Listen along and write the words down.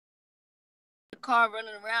car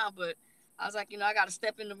running around, but I was like, I got to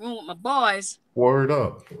step in the room with my boys, Word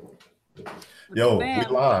up. with the Yo, we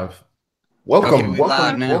fam. live. Okay, Welcome, we Yes, live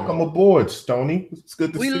welcome, sir. now. welcome aboard, Stony. It's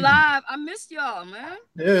good to We see you. live. I missed y'all, man.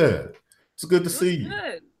 Yeah, it's good to What's see you.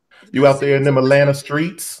 good? It's good You to out see there you in too. them What's Atlanta up?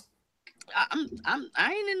 streets?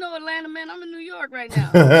 I ain't in no Atlanta, man. I'm in New York right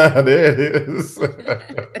now. There it is. Word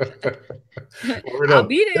I'll up.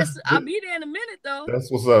 be there. I'll be there in a minute, though. That's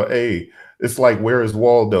what's up. Hey, it's like, where is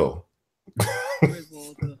Waldo? Where's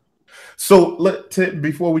Waldo? So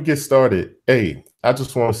before we get started, hey, I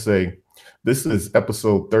just want to say this is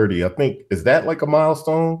episode 30. I think, is that like a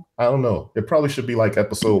milestone? I don't know. It probably should be like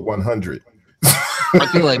episode 100. I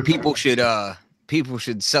feel like people should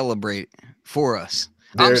celebrate for us.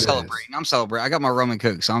 There it is. I'm celebrating. I got my rum and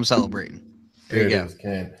coke, so I'm celebrating. There There you it go. is,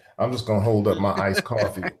 Ken. I'm just gonna hold up my iced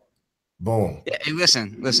coffee. Boom. Yeah, hey,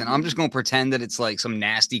 listen. I'm just gonna pretend that it's like some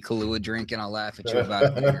nasty Kahlua drink, and I'll laugh at you about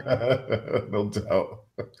it later. No doubt.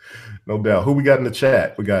 No doubt. Who we got in the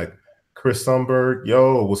chat? We got Chris Sumberg.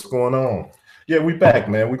 Yo, what's going on? Yeah, we back,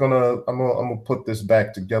 man. I'm gonna put this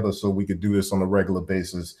back together so we could do this on a regular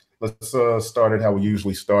basis. Let's start it how we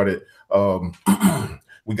usually start it.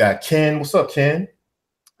 We got Ken. What's up, Ken?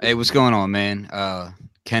 Hey, what's going on, man?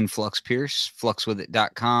 Ken Flux Pierce,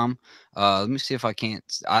 fluxwithit.com. Let me see if I can't.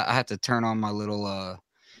 I have to turn on my little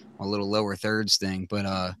lower thirds thing,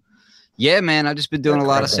 but yeah, man, I've just been doing a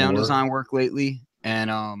lot of sound design work lately, and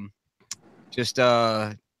just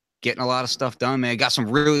getting a lot of stuff done, man. Got some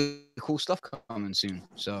really cool stuff coming soon.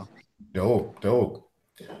 So Dope.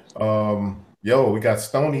 Yo, we got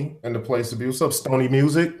Stony in the place to be. What's up, Stony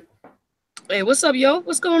Music? Hey, what's up, yo?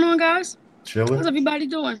 What's going on, guys? Chilling. How's everybody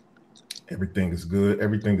doing? Everything is good.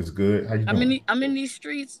 Everything is good. How you doing? I'm in these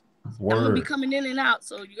streets. Word. I'm gonna be coming in and out,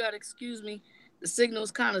 so you gotta excuse me. The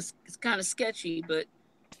signal's kind of sketchy, but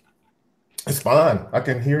It's fine. I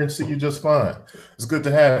can hear and see you just fine. It's good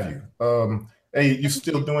to have you. Hey, you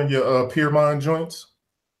still doing your Peer Mind joints?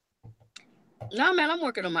 nah, man, I'm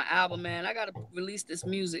working on my album, man. I gotta release this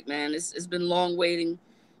music, man. It's been long waiting,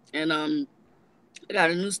 and I got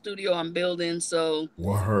a new studio I'm building, so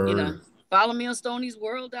Word. follow me on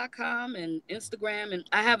stonysworld.com and Instagram, and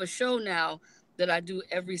I have a show now that I do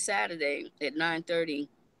every Saturday at 9:30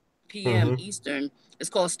 p.m. Mm-hmm. Eastern. It's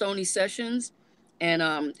called Stony Sessions, and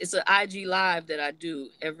it's an IG live that I do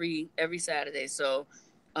every Saturday. So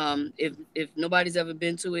if nobody's ever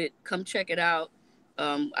been to it, come check it out.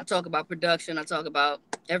 I talk about production. I talk about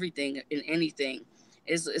everything and anything.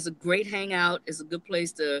 It's a great hangout. It's a good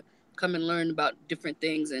place to come and learn about different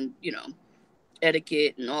things and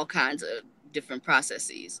etiquette and all kinds of different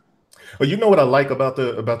processes. Well, you know what I like about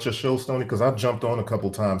your show, Stony, because I've jumped on a couple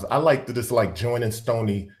times. I like to just like joining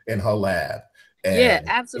Stony in her lab, Yeah, and it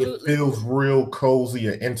absolutely. feels real cozy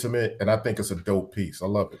and intimate, and I think it's a dope piece. I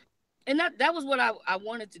love it. And that was what I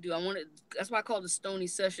wanted to do. That's why I called it Stony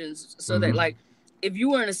Sessions, so that Mm-hmm. like if you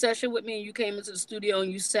were in a session with me and you came into the studio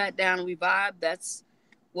and you sat down and we vibe, that's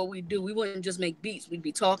what we do. We wouldn't just make beats. We'd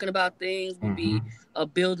be talking about things. We'd be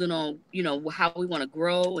Mm-hmm. building on how we want to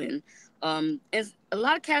grow, and a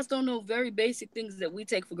lot of cats don't know very basic things that we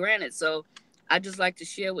take for granted. So I just like to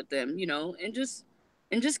share with them, and just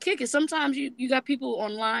kick it. Sometimes you got people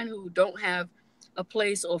online who don't have a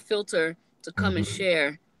place or filter to come and Mm-hmm.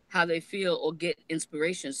 share how they feel or get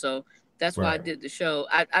inspiration. So that's why I Right. did the show.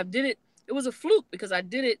 I did it. It was a fluke because I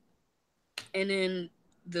did it, and then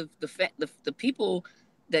the people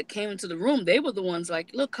that came into the room, they were the ones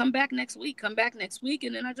like, look, come back next week.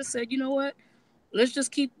 And then I just said, you know what? Let's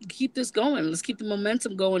just keep this going. Let's keep the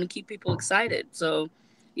momentum going and keep people excited. So,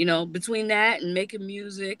 between that and making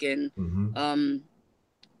music and Mm-hmm. um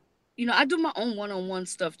I do my own one-on-one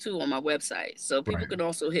stuff too on my website. So people Right. can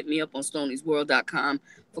also hit me up on stonysworld.com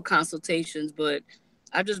for consultations. But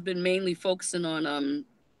I've just been mainly focusing on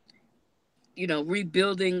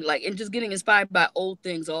rebuilding, like, and just getting inspired by old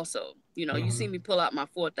things also. You see me Mm-hmm. pull out my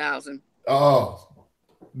 4,000. Oh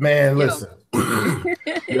man, Yo. listen.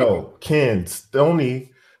 Yo, Ken, Stony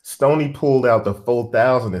pulled out the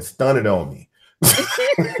 4,000 and stunned on me.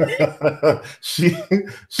 she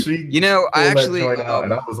she I pulled that actually joint out,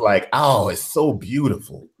 and I was like, "Oh, it's so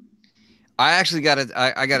beautiful." I actually got to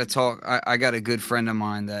I got to talk. I got a good friend of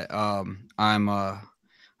mine that I'm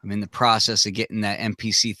in the process of getting that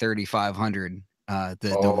MPC 3500, the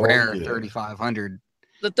Oh rare yeah, 3500.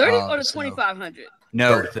 The 30 or the So 2,500?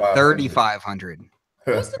 no, the 3,500. 3500.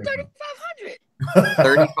 What's the 3,500?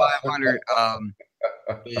 3500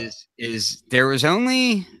 is there was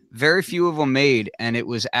only very few of them made, and it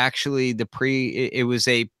was actually it was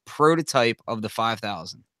a prototype of the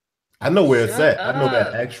 5000. I know where it's Shut at. I know that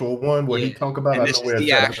up. actual one where he talk about. And I this know is where it's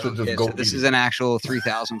the at. I actual. should just Yeah, go so this read is it. an actual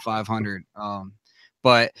 3,500.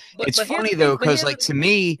 But it's But here's funny the though, thing. But because here's like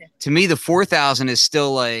the, to me, the 4,000 is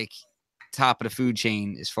still like top of the food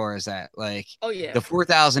chain as far as that. Like, oh yeah. the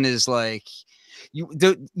 4,000 is like you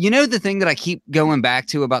know the thing that I keep going back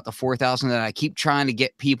to about the 4,000 that I keep trying to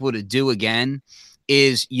get people to do again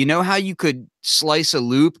is, you know how you could slice a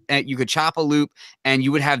loop and you could chop a loop and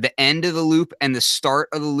you would have the end of the loop and the start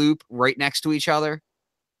of the loop right next to each other.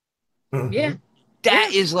 Yeah.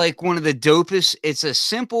 That is like one of the dopest. It's a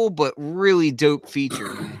simple but really dope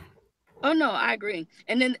feature, man. Oh no, I agree.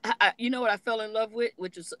 And then you know what I fell in love with,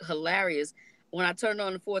 which was hilarious. When I turned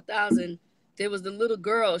on the 4,000, there was the little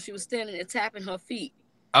girl. She was standing there tapping her feet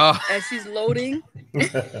Oh, as she's loading, and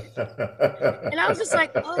I was just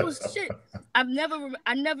like, "Oh shit!" I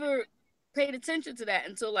never paid attention to that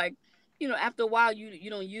until, like, you know, after a while, you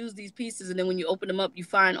don't use these pieces, and then when you open them up, you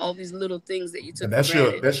find all these little things that you took And for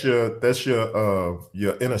granted. that's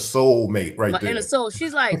your inner soulmate right My there. inner soul.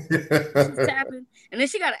 She's like, she's tapping, and then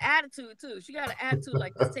she got an attitude too. She got an attitude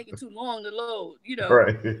like it's taking too long to load, you know.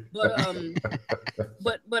 Right. But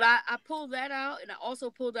I pulled that out, and I also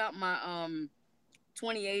pulled out my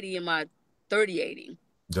 2080 and my 3080.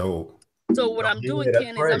 Dope. So what I'm doing, that's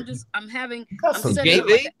Ken, right. is I'm some setting up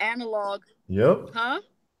JV? like an analog. Yep. Huh?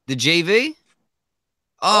 the JV.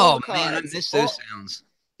 All Oh the man, I cards. miss those sounds.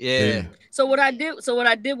 Yeah. So what I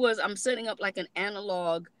did was I'm setting up like an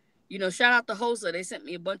analog. You know, shout out to Hosa. They sent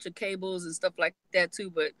me a bunch of cables and stuff like that too.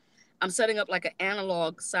 But I'm setting up like an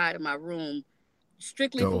analog side of my room,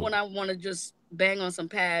 strictly for Dope. when I want to just bang on some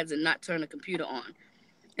pads and not turn the computer on.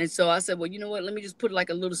 And so I said, well, you know what? Let me just put like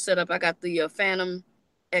a little setup. I got the Phantom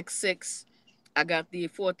X6, I got the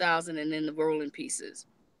 4,000, and then the rolling pieces.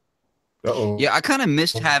 Uh-oh. Yeah, I kind of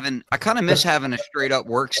miss having a straight up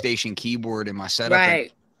workstation keyboard in my setup.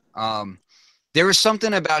 Right. There was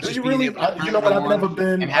something about Do just you being really? able to You know what? I've never and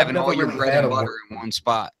been. I've having never all your really bread had and a butter in one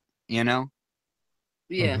spot, you know?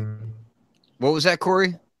 Yeah. What was that,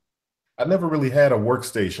 Corey? I never really had a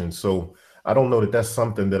workstation, so I don't know that that's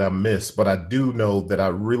something that I miss, but I do know that I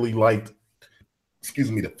really liked, the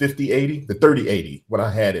 5080, the 3080 when I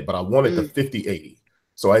had it, but I wanted the 5080.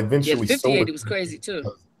 So I Yeah, the eventually sold 5080 it. was crazy too.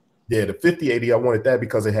 Yeah, the 5080, I wanted that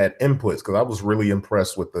because it had inputs, because I was really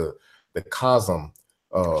impressed with the COSM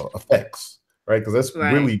effects, right? Because that's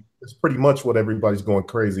pretty much what everybody's going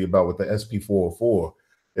crazy about with the SP404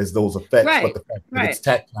 is those effects, but the fact that it's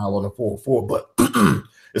tactile on the 404, but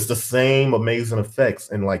it's the same amazing effects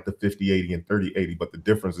in like the 5080 and 3080, but the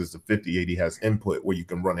difference is the 5080 has input where you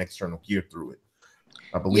can run external gear through it.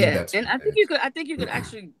 I believe that's. And I think you could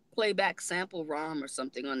actually play back sample ROM or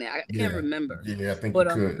something on there. I can't remember. Yeah, I think but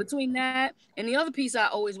you could. Between that and the other piece I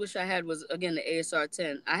always wish I had was, again, the ASR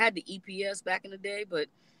 10. I had the EPS back in the day, but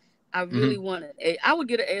I really wanted I would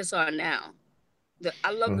get an ASR now.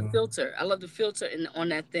 I love the filter. I love the filter on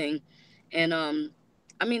that thing. And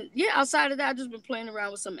I mean, yeah, outside of that, I've just been playing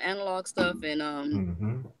around with some analog stuff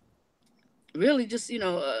and really just, you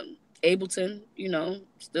know, Ableton, you know,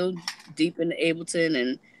 still deep in the Ableton,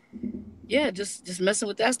 and yeah, just messing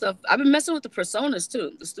with that stuff. I've been messing with the Personas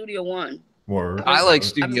too, the Studio One. Word. I like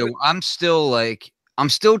Studio. I'm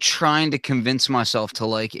still trying to convince myself to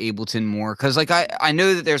like Ableton more, because like I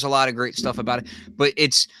know that there's a lot of great stuff about it, but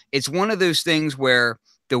it's one of those things where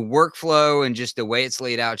the workflow and just the way it's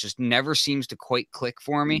laid out just never seems to quite click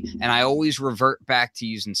for me, and I always revert back to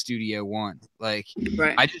using Studio One. Like,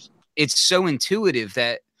 it's so intuitive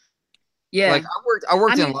that. Yeah, like I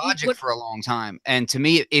worked in Logic for a long time, and to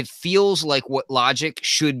me, it feels like what Logic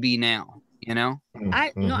should be now. You know,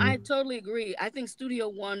 I totally agree. I think Studio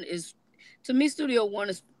One is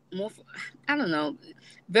more, I don't know,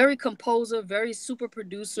 very composer, very super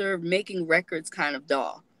producer, making records kind of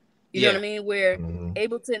DAW. You know what I mean? Where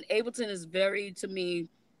Ableton is very, to me,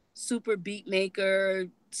 super beat maker,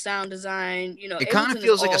 sound design. You know, it kind of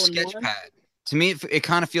feels like a sketch pad. To me, it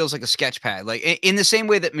kind of feels like a sketch pad, like in the same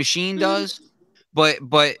way that Machine does, but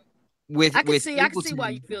with I can see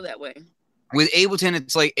why you feel that way. With Ableton,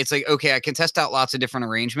 it's like okay, I can test out lots of different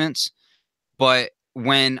arrangements, but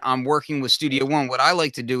when I'm working with Studio One, what I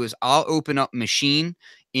like to do is I'll open up Machine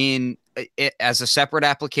in it as a separate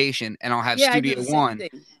application, and I'll have Studio One,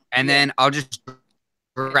 and then I'll just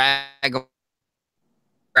drag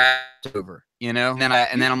over, you know,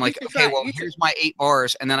 and then I'm like, okay, well, here's my 8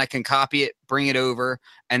 bars, and then I can copy it, bring it over,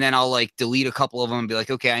 and then I'll like delete a couple of them and be like,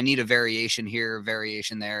 okay, I need a variation here, a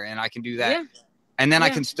variation there, and I can do that. And then I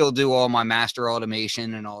can still do all my master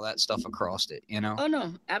automation and all that stuff across it, you know? Oh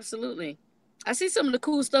no, absolutely. I see some of the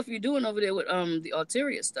cool stuff you're doing over there with the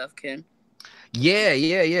Ulterior stuff, Ken. Yeah.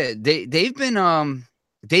 They've been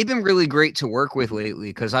they've been really great to work with lately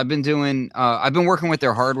because I've been working with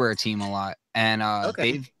their hardware team a lot, and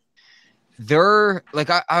they're like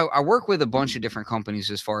I work with a bunch of different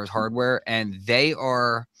companies as far as hardware, and they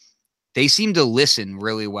seem to listen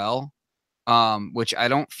really well, which I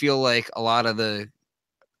don't feel like a lot of the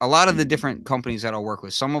different companies that I'll work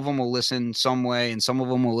with. Some of them will listen some way, and some of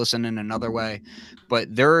them will listen in another way,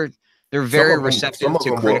 but they're very receptive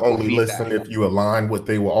to critical will only feedback. listen if you align what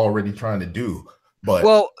they were already trying to do. But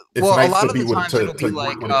it's nice a lot to be of the times it'll be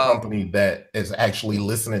like work with a company that is actually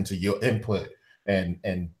listening to your input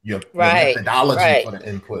and your Right, methodology right. for the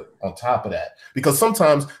input on top of that. Because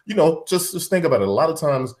sometimes, just think about it. A lot of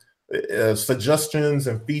times, suggestions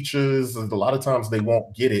and features, a lot of times they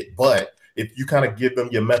won't get it. But if you kind of give them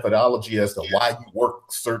your methodology as to why you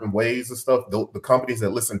work certain ways and stuff, the companies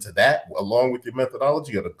that listen to that along with your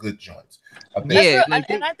methodology are the good joints. And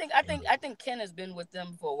I think Ken has been with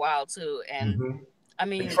them for a while too, and I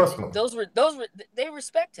mean, they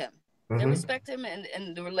respect him. They respect him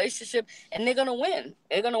and the relationship, and they're gonna win.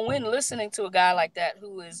 They're gonna win listening to a guy like that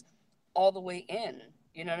who is all the way in.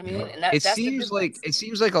 You know what I mean? And it seems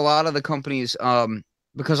like a lot of the companies,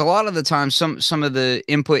 because a lot of the times some of the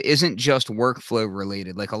input isn't just workflow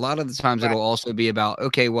related. Like a lot of the times it'll also be about,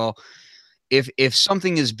 okay, well, if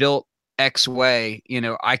something is built X way,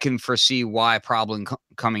 I can foresee Y problem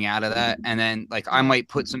coming out of that, and then like I might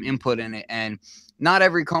put some input in it, and not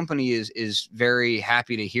every company is very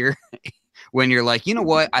happy to hear when you're like, you know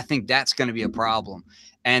what, I think that's going to be a problem.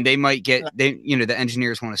 And they might get the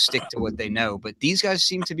engineers want to stick to what they know, but these guys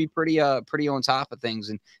seem to be pretty on top of things,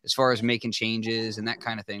 and as far as making changes and that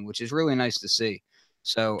kind of thing, which is really nice to see.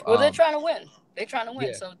 So they're trying to win.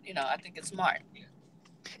 Yeah. So I think it's smart.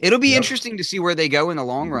 It'll be interesting to see where they go in the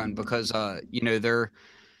long run, because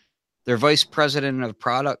their vice president of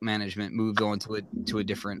product management moved on to a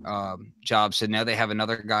different job. So now they have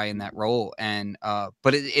another guy in that role. And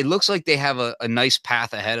but it looks like they have a nice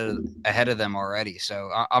path ahead of them already.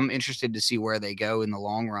 So I'm interested to see where they go in the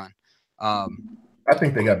long run. I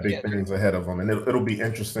think they got big things ahead of them, and it'll be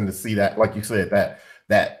interesting to see that, like you said,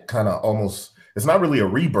 that kind of almost, it's not really a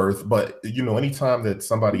rebirth, but anytime that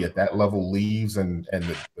somebody at that level leaves and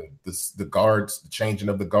the guards, the changing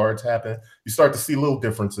of the guards happen, you start to see little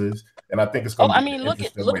differences, and I think it's going to be an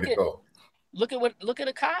interesting way to go. Look at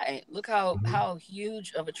Akai. Look how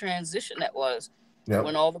huge of a transition that was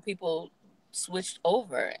when all the people switched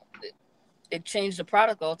over. It changed the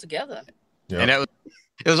product altogether. Yep. And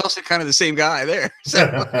it was also kind of the same guy there. So.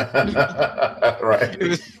 Right.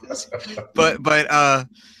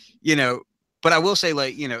 But I will say,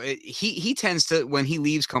 like, he tends to, when he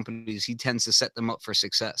leaves companies, he tends to set them up for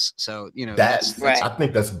success. So, that's right. I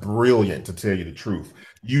think that's brilliant, to tell you the truth.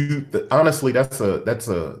 Honestly, that's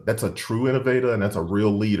a true innovator, and that's a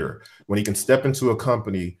real leader. When he can step into a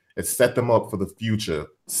company and set them up for the future,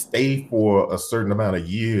 stay for a certain amount of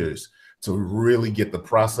years to really get the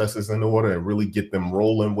processes in order and really get them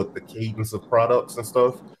rolling with the cadence of products and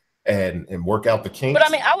stuff. And work out the kinks. But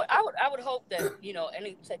I mean, I would hope that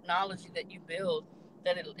any technology that you build,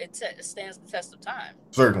 that it stands the test of time.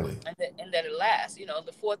 Certainly. And that it lasts.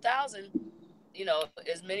 The 4000,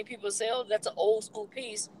 as many people say, oh, that's an old school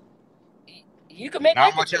piece. You can make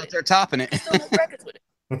not much out there topping it. Still make records with it.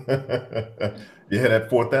 Yeah,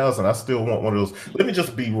 that 4000. I still want one of those. Let me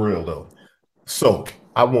just be real though. So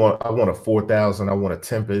I want a 4000. I want a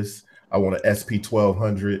Tempest. I want an SP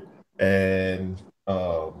 1200, and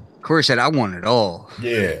Corey said, I want it all.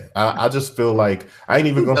 Yeah, I just feel like I ain't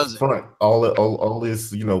even gonna front all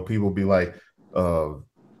this. People be like,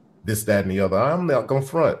 this, that, and the other. I'm not gonna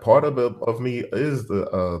front. Part of me is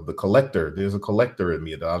the collector. There's a collector in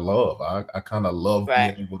me that I love. I kind of love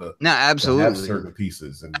being able to absolutely have certain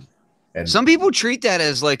pieces, and some people treat that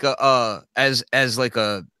as like as like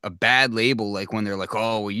a bad label, like when they're like,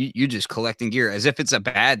 oh, well, you're just collecting gear, as if it's a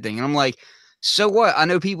bad thing. And I'm like, so what? I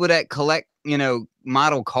know people that collect,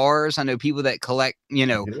 model cars. I know people that collect,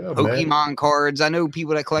 Pokemon cards. I know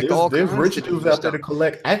people that collect all kinds of rich dudes out there to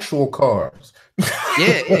collect actual cars.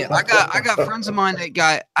 Yeah. I got friends of mine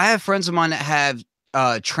I have friends of mine that have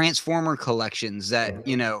Transformer collections that,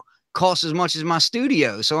 cost as much as my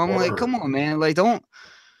studio. So I'm like, come on, man. Like, don't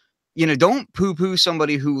poo-poo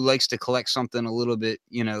somebody who likes to collect something a little bit,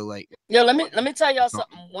 like. Yeah, let me tell y'all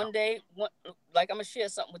something. One day, I'm gonna share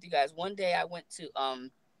something with you guys. One day I went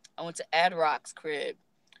to Ad Rock's crib,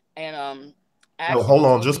 and no, hold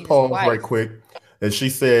on, just pause right quick. And she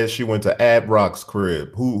said she went to Ad Rock's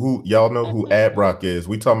crib. Who y'all know who Ad Rock is?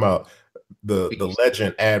 We talking about the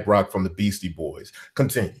legend Ad Rock from the Beastie Boys.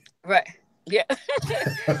 Continue. Right. Yeah.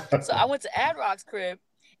 So I went to Ad Rock's crib,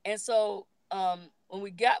 and so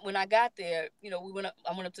when I got there, you know,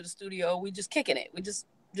 I went up to the studio. We just kicking it. We just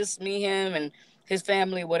me, him, and his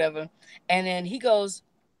family, whatever. And then he goes,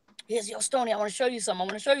 "Yes, yo, Stoney, I want to show you something. I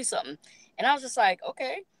want to show you something." And I was just like,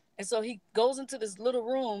 "Okay." And so he goes into this little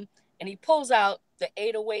room and he pulls out the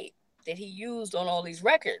 808 that he used on all these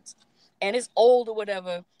records, and it's old or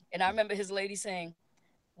whatever. And I remember his lady saying,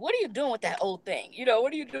 "What are you doing with that old thing? You know,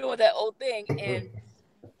 what are you doing with that old thing?" And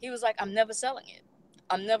he was like, "I'm never selling it.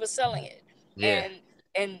 I'm never selling it." Yeah.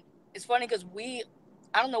 And it's funny because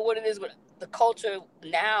I don't know what it is with the culture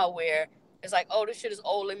now where it's like, "Oh, this shit is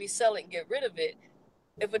old. Let me sell it and get rid of it."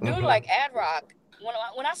 If a dude like Ad Rock,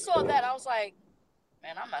 when I saw that, I was like,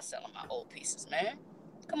 "Man, I'm not selling my old pieces, man.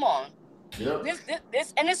 Come on." Yep.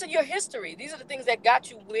 This is your history. These are the things that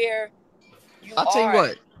got you where you are. I'll tell you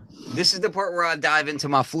what. This is the part where I dive into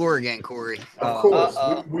my floor again, Corey. Of course,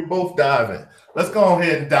 we both diving. Let's go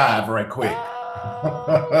ahead and dive right quick.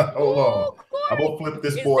 Hold on. I'm gonna flip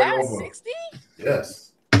this boy over. 60?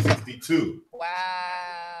 Yes, 62.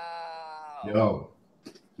 Wow. Yo,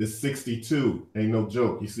 this 62 ain't no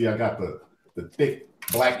joke. You see, I got the thick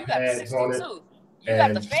black pads on it. You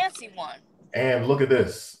got the fancy one. And look at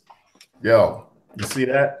this. Yo, you see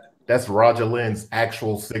that? That's Roger Lynn's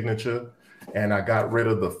actual signature. And I got rid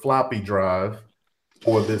of the floppy drive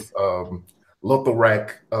for this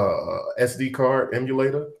Lithorac SD card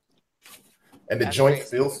emulator. And the joints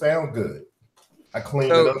still sound good. I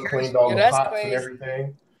cleaned it up, cleaned all the pots and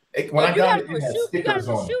everything. When I got it, it had stickers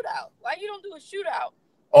on it. Why you don't do a shootout?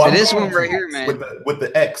 Oh, so this one right here, man. With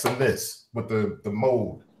the X and this, with the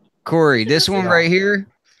mold. Corey, this one right here,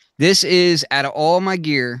 this is out of all my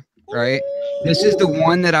gear, right? This is the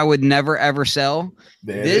one that I would never ever sell.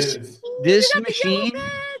 This machine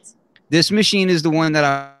is the one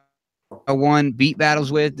that I won beat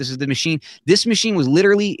battles with. This is the machine. This machine was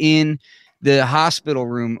literally in the hospital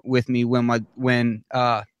room with me when my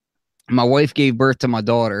wife gave birth to my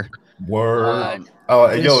daughter. Word.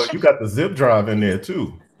 Yo, you got the zip drive in there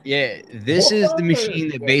too. Yeah, this is the machine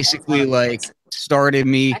that basically like started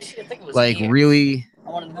me like really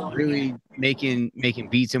making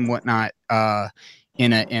beats and whatnot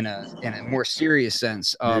in a more serious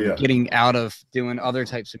sense of getting out of doing other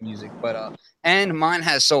types of music. But and mine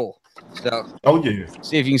has soul. So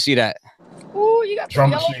see if you can see that. Ooh, you got drum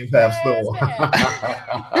machines have soul.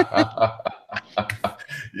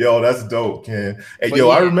 Yo, that's dope, Ken. Hey, but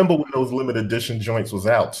I remember when those limited edition joints was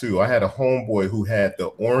out too. I had a homeboy who had the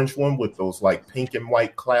orange one with those like pink and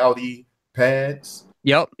white cloudy pads.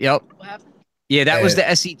 Yep. Yeah, that was the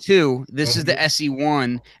SE2. This is the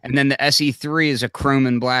SE1, and then the SE3 is a chrome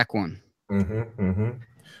and black one. And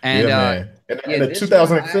the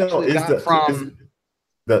 2000 XL is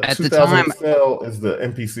the 2000 XL is the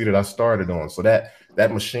MPC that I started on. So that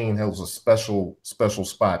machine holds a special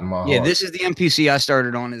spot in my heart. Yeah, this is the MPC I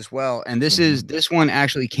started on as well. And this one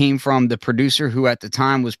actually came from the producer who at the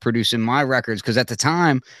time was producing my records. Because at the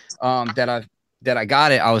time that I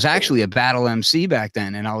got it, I was actually a battle MC back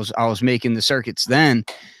then, and I was making the circuits then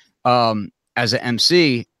as an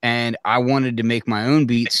MC, and I wanted to make my own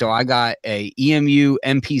beats. So I got a EMU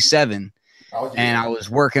MP7 and I was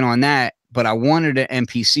working on that, but I wanted an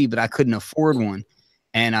MPC, but I couldn't afford one.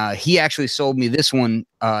 And he actually sold me this one.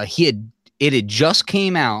 It had just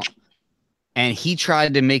came out, and he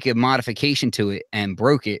tried to make a modification to it and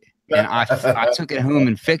broke it. And I took it home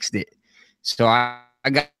and fixed it. So I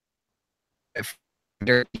got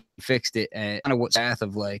fixed it, and kind of what path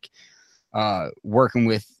of like working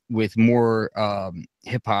with more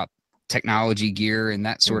hip hop technology gear and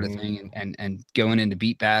that sort of thing, and going into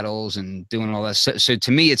beat battles and doing all that. So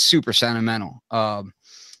to me, it's super sentimental. I'll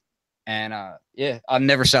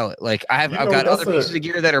never sell it. Like I've got other pieces of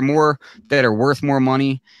gear that are worth more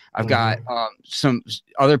money. I've got some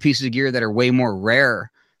other pieces of gear that are way more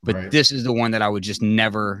rare, but this is the one that I would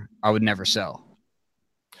never sell.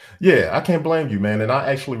 Yeah, I can't blame you, man. And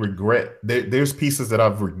I actually regret there's pieces that I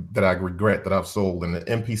regret that I've sold, and the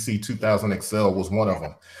MPC 2000 XL was one of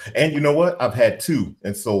them. And you know what? I've had two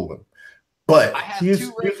and sold them. But here's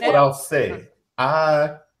what I'll say.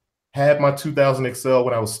 I had my 2000 XL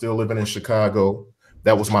when I was still living in Chicago.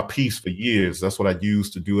 That was my piece for years. That's what I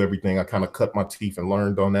used to do everything. I kind of cut my teeth and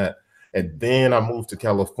learned on that. And then I moved to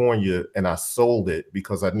California and I sold it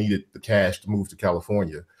because I needed the cash to move to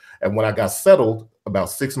California. And when I got settled,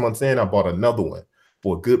 about 6 months in, I bought another one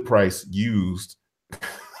for a good price used.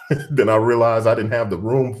 Then I realized I didn't have the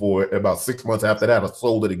room for it. About 6 months after that, I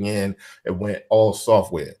sold it again and went all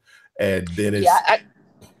software. And then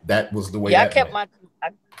that was the way. Yeah, I kept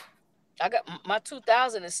I got my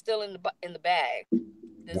 2000 is still in the bag.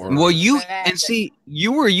 Well, you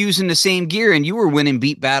were using the same gear and you were winning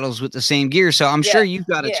beat battles with the same gear. So I'm sure you've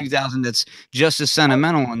got a 2000 that's just as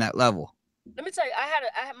sentimental on that level. Let me tell you, I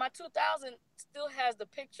had my 2000 still has the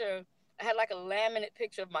picture. I had like a laminate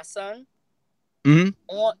picture of my son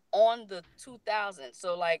on the 2000.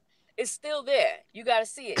 So like, it's still there. You got to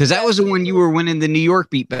see it. Because that was the one you were winning the New York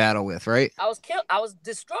beat battle with, right? I was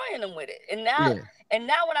destroying them with it. And now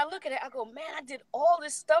when I look at it, I go, man, I did all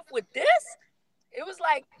this stuff with this. It was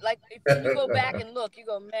like if you go back and look, you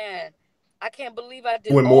go, man, I can't believe I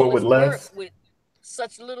did more with less with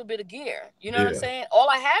such a little bit of gear. You know what I'm saying? All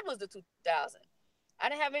I had was the 2000. I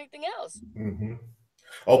didn't have anything else. Mm-hmm.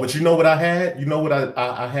 Oh, but you know what I had? You know what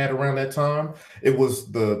I had around that time? It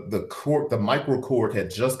was the micro cord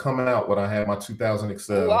had just come out when I had my 2000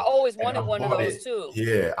 XL. Ooh, I always wanted one of those too.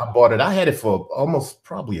 Yeah, I bought it. I had it for almost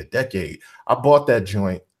probably a decade. I bought that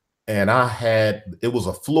joint and it was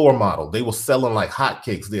a floor model. They were selling like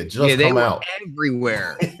hotcakes. They had just come out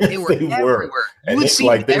everywhere. They were everywhere. You would see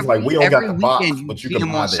like we don't got the box, but you can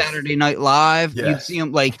them on Saturday Night Live. Yes. You'd see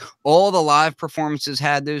them like all the live performances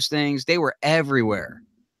had those things. They were everywhere.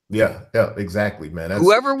 Yeah, exactly, man.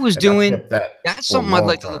 Whoever was doing that's something I'd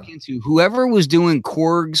like to look into. Whoever was doing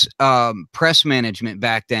Korg's press management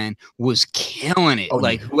back then was killing it.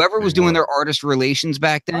 Whoever was doing their artist relations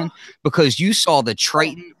back then, because you saw the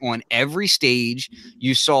Triton on every stage,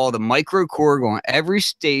 you saw the micro Korg on every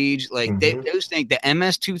stage. Like those things, the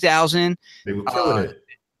MS 2000, they were killing it,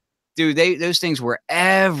 dude. Those things were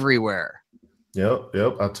everywhere. Yep.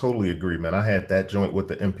 I totally agree, man. I had that joint with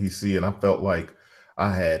the MPC, and I felt like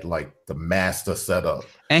I had like the master setup.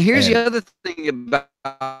 And here's the other thing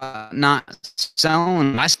about not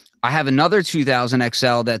selling. I have another 2000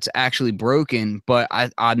 XL that's actually broken, but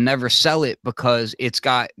I'd never sell it because it's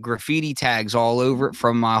got graffiti tags all over it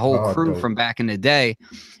from my whole crew from back in the day.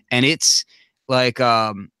 And it's like,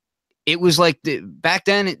 it was like back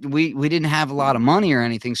then we didn't have a lot of money or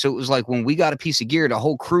anything. So it was like when we got a piece of gear, the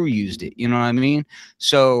whole crew used it. You know what I mean?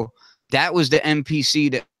 So that was the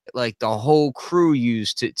MPC that like the whole crew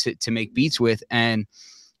used to make beats with. And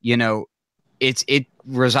you know, it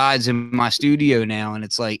resides in my studio now, and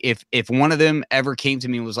it's like if one of them ever came to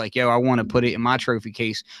me and was like, yo, I want to put it in my trophy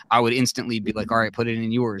case, I would instantly be like, all right, put it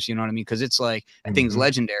in yours. You know what I mean? Because it's like that thing's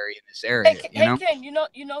legendary in this area. Hey Ken,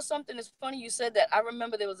 you know something is funny you said that. I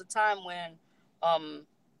remember there was a time when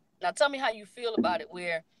now tell me how you feel about it,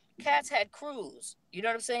 where cats had crews, you know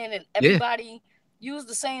what I'm saying, and everybody use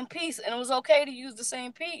the same piece, and it was okay to use the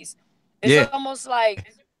same piece. It's almost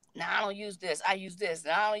like, nah, I don't use this. I use this.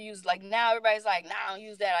 And I don't use, like, now everybody's like, nah, I don't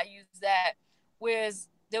use that. I use that. Whereas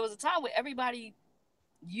there was a time where everybody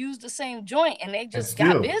used the same joint and they just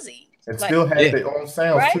got busy. And still had their own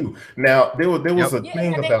sounds too. Now there was a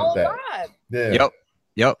thing about that. Vibe.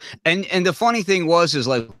 Yep. And the funny thing is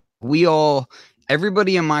like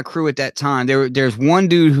everybody in my crew at that time, there's one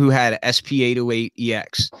dude who had an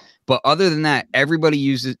SP808EX. But other than that, everybody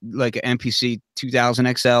used it like an MPC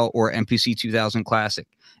 2000 XL or MPC 2000 Classic.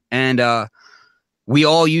 And we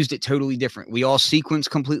all used it totally different. We all sequenced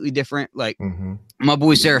completely different. Like my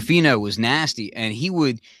boy Serafino was nasty, and he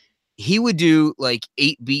would do like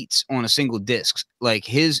 8 beats on a single disc. Like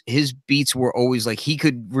his beats were always like he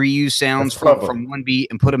could reuse sounds from one beat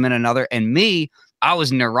and put them in another. And me, I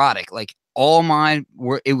was neurotic. Like all mine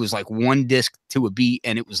it was like one disc to a beat,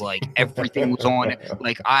 and it was like everything was on it.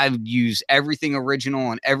 Like I've used everything original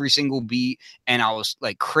on every single beat, and I was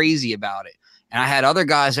like crazy about it. And I had other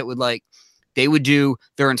guys that would like, they would do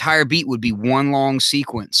their entire beat would be one long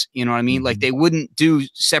sequence. You know what I mean? Like they wouldn't do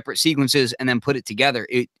separate sequences and then put it together.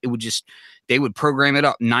 It would just, they would program it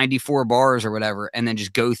up 94 bars or whatever, and then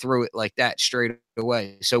just go through it like that straight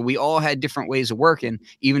away. So we all had different ways of working,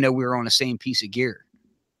 even though we were on the same piece of gear.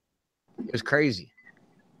 It was crazy.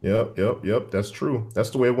 Yep. That's true.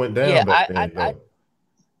 That's the way it went down. Yeah,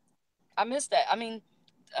 I missed that. I mean,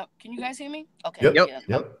 can you guys hear me? Okay.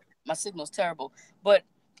 Yep. My signal's terrible, but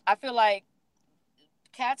I feel like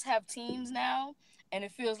cats have teams now, and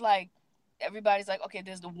it feels like everybody's like, okay,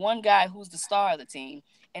 there's the one guy who's the star of the team,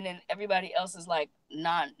 and then everybody else is like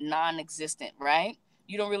non-existent, right?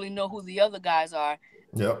 You don't really know who the other guys are.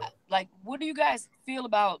 Yep. Like, what do you guys feel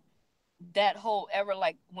about that whole era?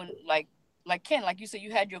 Like when, like Ken, like you said,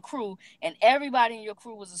 you had your crew, and everybody in your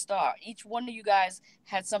crew was a star. Each one of you guys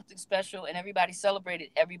had something special, and everybody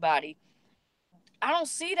celebrated everybody. I don't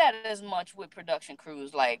see that as much with production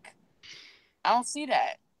crews. Like, I don't see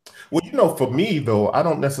that. Well, you know, for me, though, I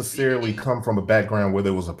don't necessarily come from a background where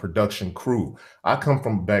there was a production crew. I come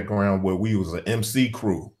from a background where we was an MC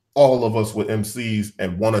crew. All of us were MCs,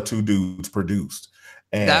 and 1 or 2 dudes produced.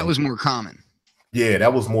 And that was more common. Yeah,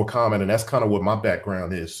 that was more common, and that's kind of what my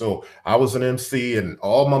background is. So I was an MC, and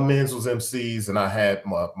all my men's was MCs, and I had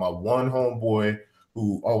my one homeboy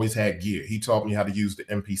who always had gear. He taught me how to use the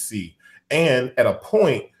MPC. And at a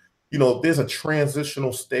point, there's a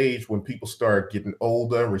transitional stage when people start getting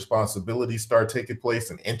older, responsibilities start taking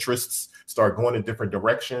place, and interests start going in different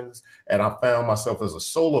directions. And I found myself as a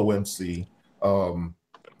solo MC.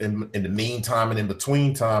 In the meantime and in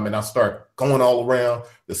between time, and I start going all around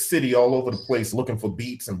the city, all over the place, looking for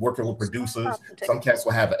beats and working with producers. Some cats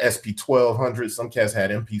will have an SP1200, some cats had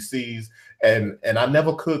MPCs, and I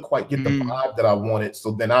never could quite get the vibe that I wanted.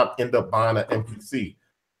 So then I end up buying an MPC,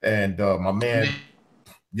 and my man,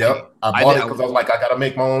 I bought it because I was like, I got to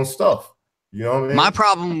make my own stuff. You know what I mean? My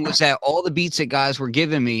problem was that all the beats that guys were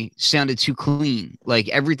giving me sounded too clean. Like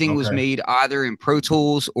everything was made either in Pro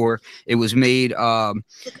Tools or it was made, with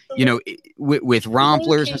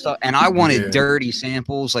Romplers and stuff. And I wanted dirty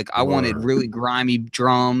samples. Like I wanted really grimy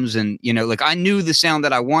drums, and like I knew the sound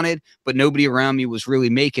that I wanted, but nobody around me was really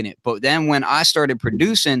making it. But then when I started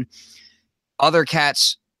producing, other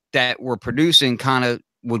cats that were producing kind of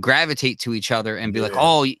would gravitate to each other and be like,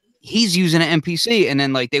 oh, he's using an MPC, and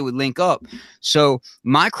then like they would link up. So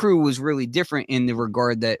my crew was really different in the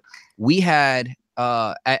regard that we had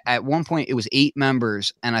at one point it was 8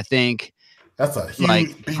 members, and I think that's a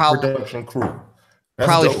huge production crew. That's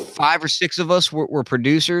probably dope. 5 or 6 of us were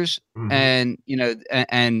producers, and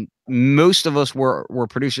and most of us were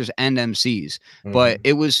producers and MCs. But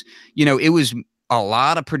it was it was a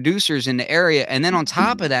lot of producers in the area, and then on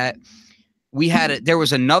top of that, we had there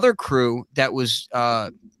was another crew that was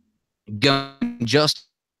going just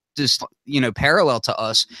as parallel to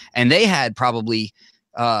us, and they had probably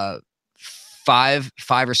 5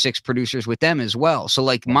 or 6 producers with them as well. So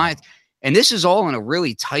like and this is all in a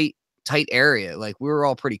really tight area. Like we were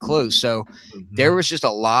all pretty close, so there was just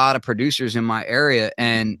a lot of producers in my area.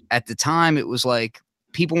 And at the time it was like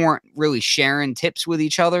people weren't really sharing tips with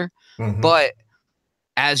each other, but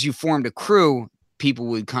as you formed a crew, people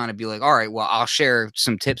would kind of be like, all right, well, I'll share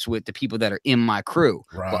some tips with the people that are in my crew.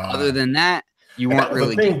 But other than that, you weren't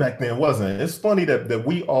really the thing back then, wasn't it? It's funny that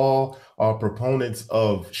we all are proponents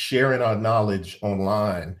of sharing our knowledge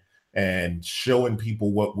online and showing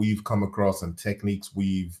people what we've come across and techniques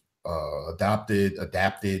we've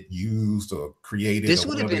adapted, used, or created. This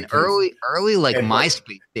would have been early like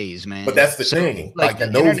MySpace days, man. But that's the thing. Like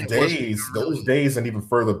in those days and even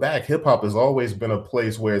further back, hip hop has always been a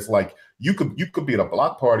place where it's like you could be at a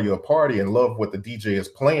block party or a party and love what the DJ is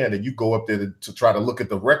playing, and you go up there to try to look at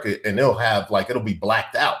the record, and it'll be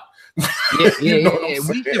blacked out.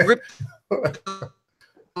 We could rip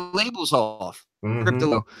labels off.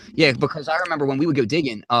 Because I remember when we would go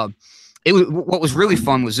digging, what was really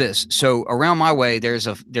fun was this. So around my way, there's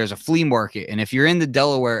a flea market, and if you're in the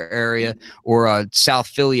Delaware area or South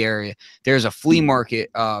Philly area, there's a flea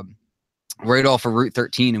market right off of Route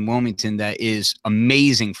 13 in Wilmington that is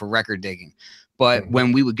amazing for record digging. But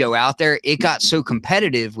when we would go out there, it got so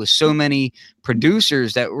competitive with so many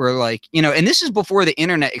producers that were like, and this is before the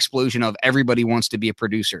internet explosion of everybody wants to be a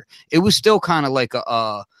producer. It was still kind of like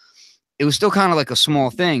a small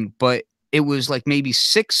thing, but it was like maybe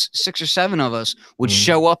six or 7 of us would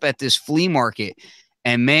show up at this flea market,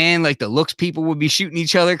 and man, like the looks people would be shooting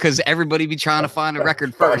each other because everybody be trying to find a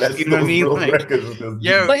record first. You know what I mean? Like,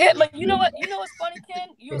 but you know what's funny, Ken?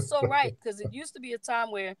 You're so right, because it used to be a time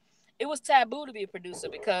where it was taboo to be a producer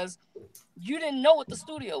because you didn't know what the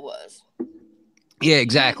studio was. Yeah,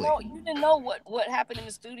 exactly. You didn't know what happened in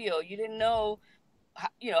the studio. You didn't know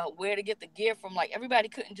where to get the gear from. Like everybody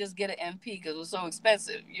couldn't just get an MP because it was so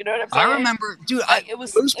expensive. You know what I'm saying? I remember, dude.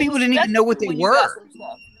 Most people didn't even know what they were.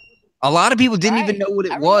 A lot of people didn't even know what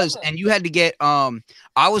it was, and you had to get. I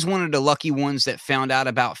was one of the lucky ones that found out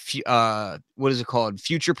about what is it called,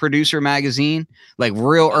 Future Producer magazine, like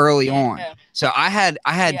real early on. So I had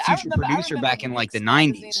Future Producer back in like the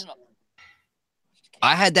 90s.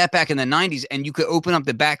 I had that back in the 90s, and you could open up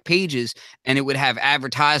the back pages and it would have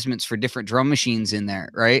advertisements for different drum machines in there,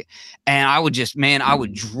 right? And I would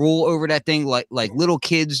drool over that thing like little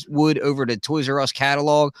kids would over the Toys R Us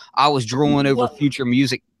catalog. I was drooling over Future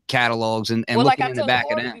Music catalogs and looking in the back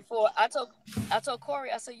of that. Before, I told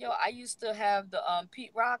Corey, I said, yo, I used to have the Pete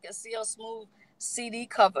Rock and CL Smooth CD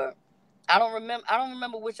cover. I don't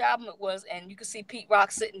remember which album it was, and you could see Pete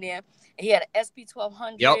Rock sitting there, and he had an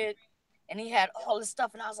SP1200. Yep. And he had all this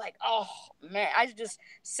stuff, and I was like, oh, man, I just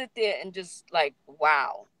sit there and just like,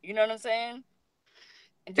 wow. You know what I'm saying?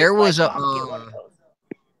 There was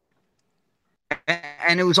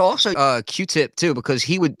and it was also Q-Tip, too, because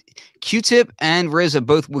Q-Tip and RZA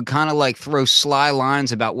both would kind of like throw sly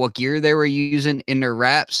lines about what gear they were using in their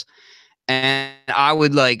raps. And I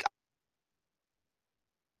would like,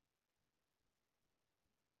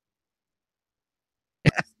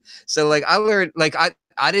 so like I learned, like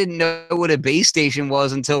I didn't know what a base station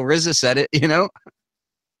was until RZA said it, you know?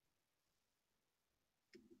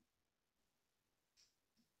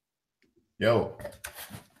 Yo.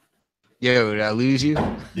 Yo, did I lose you?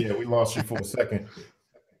 Yeah, we lost you for a second.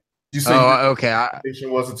 You say okay.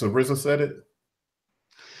 Station was until RZA said it?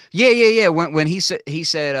 Yeah. When he said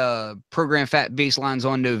program fat baselines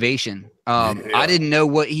on Novation. I didn't know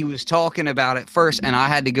what he was talking about at first, and I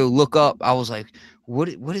had to go look up. I was like,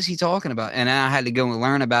 what is he talking about? And I had to go and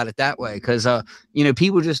learn about it that way, because you know,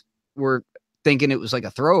 people just were thinking it was like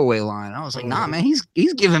a throwaway line. I was like, nah, man, he's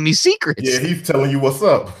giving me secrets. Yeah, he's telling you what's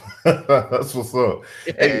up. That's what's up.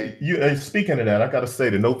 Yeah. Hey, speaking of that, I gotta say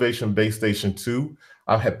the Novation Base Station 2,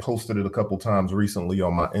 I had posted it a couple times recently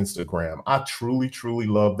on my Instagram. I truly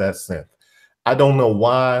love that synth. I don't know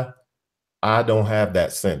why I don't have that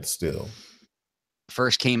synth still.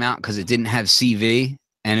 First came out because it didn't have CV,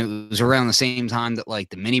 and it was around the same time that like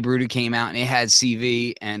the Mini Brooder came out and it had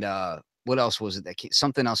CV, and what else was it that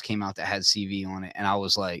something else came out that had CV on it, and I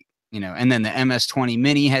was like, you know, and then the MS-20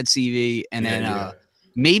 Mini had CV, and then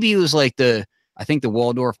maybe it was like I think the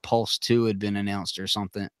Waldorf Pulse 2 had been announced or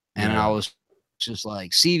something, and I was just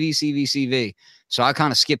like CV. So I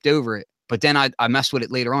kind of skipped over it, but then I messed with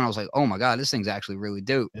it later on. I was like, oh my God, this thing's actually really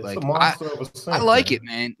dope. It's like a monster of a synth, I like it,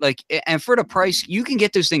 man. Like, and for the price, you can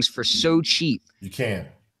get those things for so cheap. You can.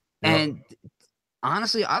 Yep. And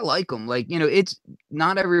honestly, I like them. Like, you know, it's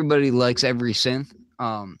not everybody likes every synth.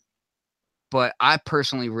 But I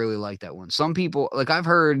personally really like that one. Some people, like, I've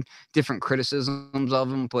heard different criticisms of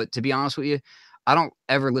them, but to be honest with you, I don't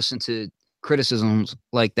ever listen to criticisms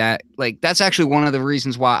like that. Like, that's actually one of the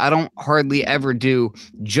reasons why I don't hardly ever do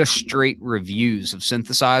just straight reviews of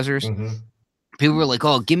synthesizers. Mm-hmm. People were like,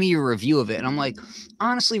 oh, give me your review of it. And I'm like,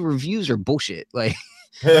 honestly, reviews are bullshit. Like,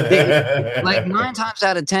 like 9 times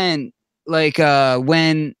out of 10, like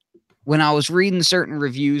when I was reading certain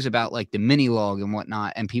reviews about like the Mini-Log and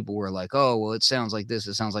whatnot, and people were like, oh, well, it sounds like this,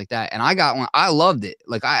 it sounds like that. And I got one. I loved it.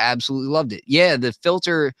 Like, I absolutely loved it. Yeah, the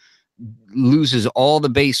filter loses all the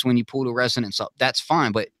bass when you pull the resonance up. That's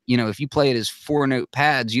fine. But, you know, if you play it as 4-note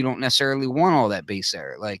pads, you don't necessarily want all that bass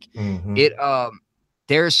there. Like,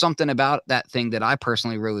 there's something about that thing that I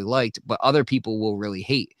personally really liked, but other people will really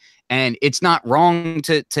hate. And it's not wrong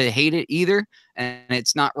to hate it either. And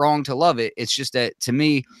it's not wrong to love it. It's just that, to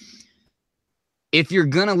me, if you're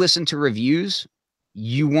going to listen to reviews,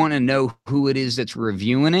 you want to know who it is that's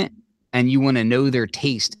reviewing it, and you want to know their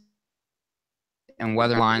taste and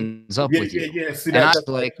whether it lines up with you. Yeah. See, that's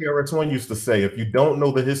like KRS-One used to say, if you don't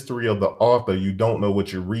know the history of the author, you don't know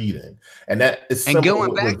what you're reading. And that is simple. And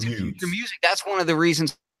going back to future music, that's one of the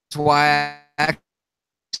reasons why I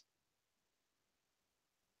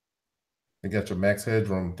got your Max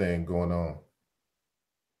Headroom thing going on.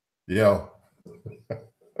 Yo.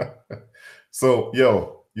 So,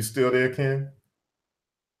 yo, you still there, Ken?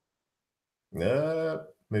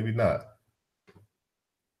 Maybe not.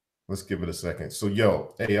 Let's give it a second. So,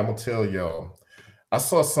 yo, hey, I'm gonna tell y'all, I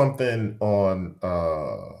saw something on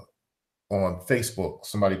Facebook.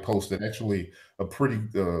 Somebody posted, actually a pretty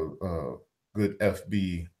good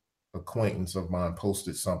FB acquaintance of mine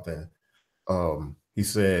posted something. He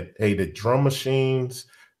said, hey, the drum machines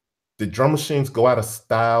go out of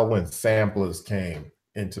style when samplers came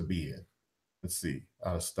into being. Let's see,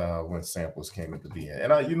 out of style when samplers came into being.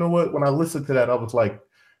 And you know what? When I listened to that, I was like,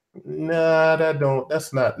 nah,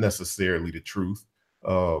 that's not necessarily the truth.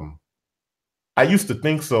 I used to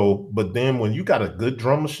think so, but then when you got a good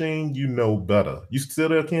drum machine, you know better. You still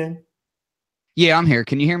there, Ken? Yeah, I'm here.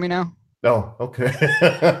 Can you hear me now? Oh, okay.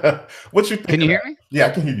 What you think? Can you hear me? Yeah,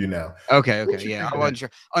 I can hear you now. Okay. Yeah, I wasn't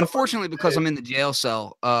sure. Unfortunately, because I'm in the jail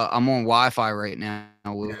cell, I'm on Wi-Fi right now,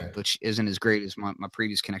 which isn't as great as my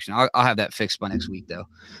previous connection. I'll have that fixed by next week, though.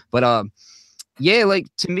 But yeah, like,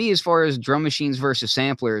 to me, as far as drum machines versus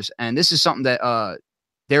samplers, and this is something that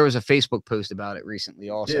there was a Facebook post about it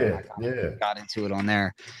recently also. Yeah. Got into it on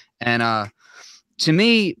there. And to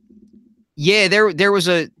me, yeah, there was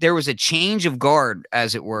a change of guard,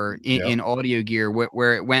 as it were, in audio gear,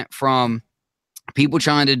 where it went from people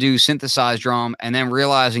trying to do synthesized drum and then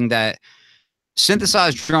realizing that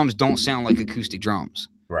synthesized drums don't sound like acoustic drums.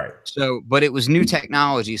 Right. So, but it was new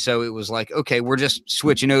technology. So it was like, okay, we're just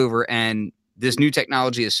switching over, and this new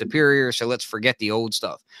technology is superior, so let's forget the old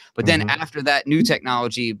stuff. But then after that new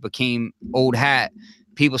technology became old hat,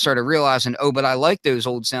 people started realizing, oh, but I like those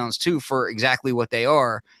old sounds too for exactly what they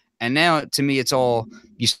are. And now, to me, it's all,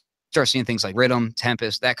 you start seeing things like rhythm,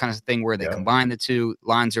 tempest, that kind of thing where they combine the two,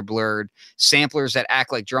 lines are blurred, samplers that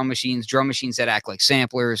act like drum machines that act like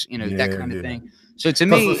samplers, you know, that kind of thing. So to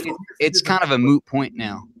me, it's kind of a moot point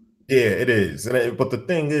now. Yeah, it is. But the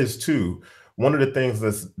thing is too, one of the things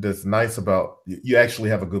that's nice about, you actually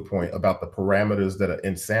have a good point about the parameters that are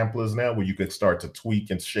in samplers now, where you can start to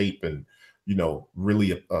tweak and shape and, you know,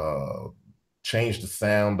 really change the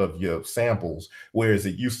sound of your samples, whereas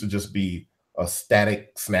it used to just be a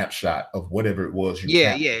static snapshot of whatever it was.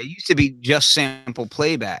 Yeah, it used to be just sample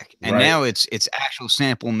playback, and now it's actual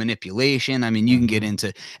sample manipulation. I mean, you can get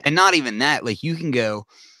into, and not even that, like you can go,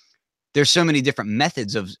 there's so many different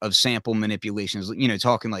methods of sample manipulations, you know,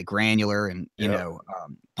 talking like granular and, you know,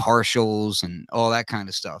 partials and all that kind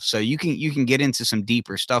of stuff. So you can get into some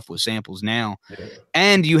deeper stuff with samples now.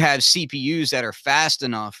 And you have CPUs that are fast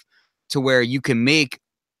enough to where you can make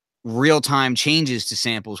real-time changes to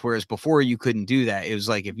samples, whereas before you couldn't do that. It was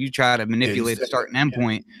like if you try to manipulate a start and end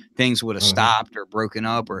point, things would have stopped or broken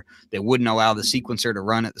up, or they wouldn't allow the sequencer to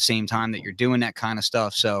run at the same time that you're doing that kind of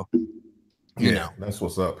stuff. So you know, that's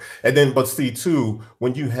what's up. And then, but see too,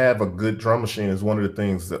 when you have a good drum machine, is one of the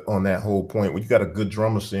things that on that whole point, when you got a good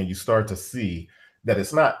drum machine, you start to see that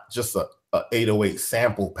it's not just a 808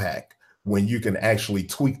 sample pack. When you can actually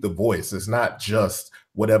tweak the voice, it's not just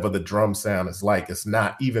whatever the drum sound is like. It's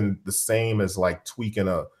not even the same as like tweaking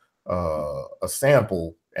a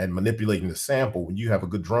sample and manipulating the sample. When you have a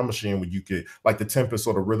good drum machine, when you could, like the Tempest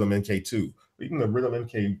or the Rhythm MK2, even the Rhythm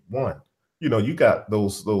MK1, you know, you got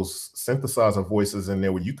those synthesizer voices in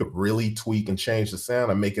there where you could really tweak and change the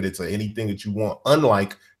sound and make it into anything that you want,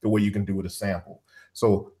 unlike the way you can do with a sample.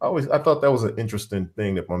 So I thought that was an interesting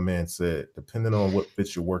thing that my man said, depending on what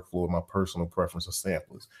fits your workflow, my personal preference of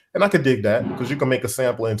samplers. And I could dig that, because you can make a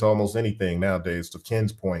sample into almost anything nowadays. To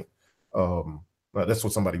Ken's point, that's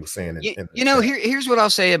what somebody was saying. You know, here's what I'll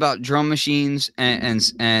say about drum machines and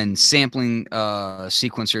sampling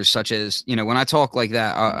sequencers, such as, you know, when I talk like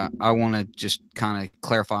that, I want to just kind of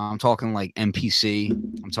clarify. I'm talking like MPC.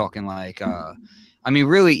 I'm talking like, I mean,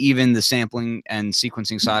 really, even the sampling and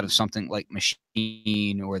sequencing side of something like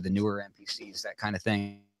Machine or the newer MPCs, that kind of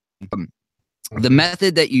thing. The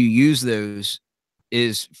method that you use those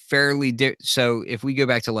is fairly so if we go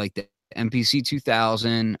back to like the MPC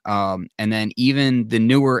 2000, and then even the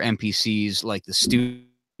newer MPCs like the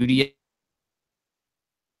Studio,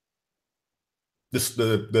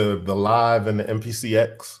 the Live and the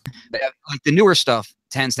MPC-X, like the newer stuff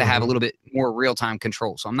tends to have a little bit more real-time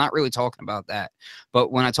control. So I'm not really talking about that.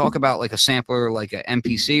 But when I talk about like a sampler, like a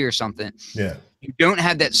MPC or something, you don't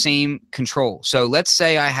have that same control. So let's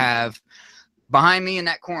say I have behind me in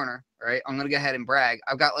that corner, right? I'm going to go ahead and brag.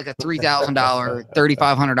 I've got like a $3,000,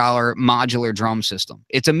 $3,500 modular drum system.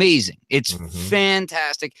 It's amazing. It's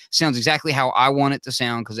fantastic. Sounds exactly how I want it to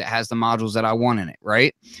sound, because it has the modules that I want in it,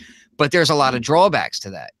 right? But there's a lot of drawbacks to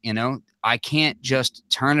that. You know, I can't just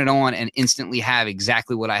turn it on and instantly have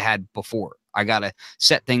exactly what I had before. I got to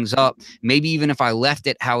set things up. Maybe even if I left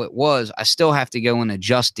it how it was, I still have to go and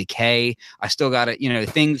adjust decay. I still got to, you know,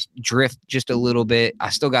 things drift just a little bit. I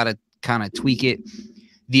still got to kind of tweak it.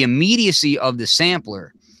 The immediacy of the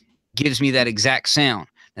sampler gives me that exact sound.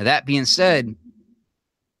 Now, that being said,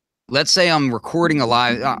 let's say I'm recording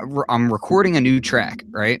I'm recording a new track,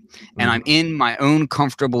 right? And I'm in my own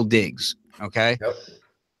comfortable digs, okay?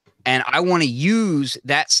 And I want to use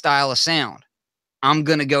that style of sound. I'm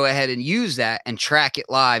going to go ahead and use that and track it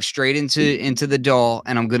live straight into the DAW,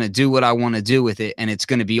 and I'm going to do what I want to do with it. And it's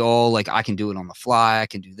going to be all like, I can do it on the fly. I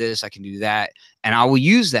can do this. I can do that. And I will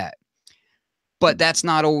use that. But that's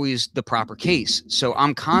not always the proper case. So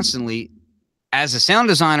I'm constantly, as a sound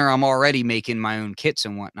designer, I'm already making my own kits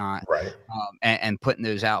and whatnot, and putting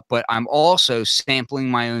those out. But I'm also sampling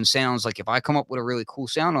my own sounds. Like if I come up with a really cool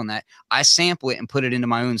sound on that, I sample it and put it into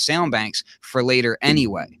my own sound banks for later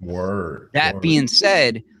anyway. That being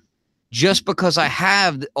said, just because I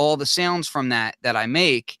have all the sounds from that I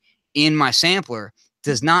make in my sampler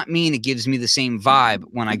does not mean it gives me the same vibe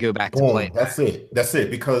when I go back to play. That's it.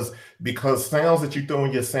 Because sounds that you throw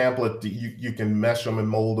in your sampler, you can mesh them and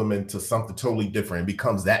mold them into something totally different. It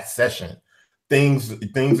becomes that session. Things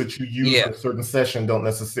that you use in a certain session don't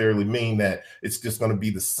necessarily mean that it's just going to be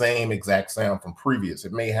the same exact sound from previous.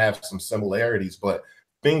 It may have some similarities, but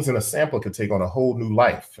things in a sampler could take on a whole new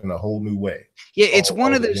life in a whole new way. Yeah, it's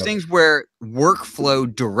one of those things where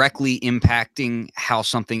workflow directly impacting how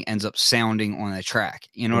something ends up sounding on a track.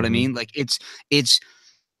 You know what I mean? Like it's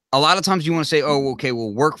a lot of times you want to say, oh, okay,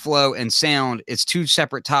 well, workflow and sound, it's two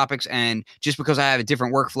separate topics. And just because I have a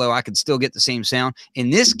different workflow, I can still get the same sound.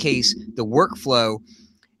 In this case, the workflow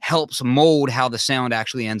helps mold how the sound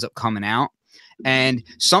actually ends up coming out. And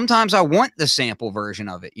sometimes I want the sample version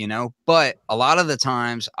of it, but a lot of the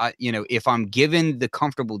times if I'm given the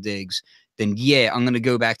comfortable digs, then yeah, I'm going to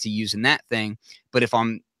go back to using that thing. But if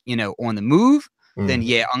I'm, on the move, then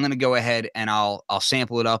yeah, I'm going to go ahead and I'll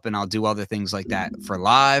sample it up and I'll do other things like that. For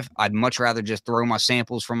live, I'd much rather just throw my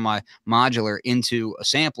samples from my modular into a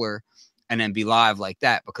sampler and then be live like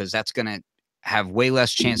that, because that's going to have way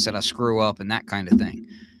less chance that I screw up and that kind of thing,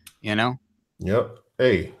 Yep.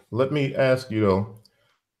 Hey, let me ask you though,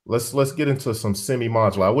 let's get into some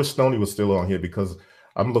semi-modular. I wish Stony was still on here because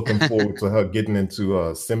I'm looking forward to her getting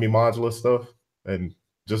into semi-modular stuff, and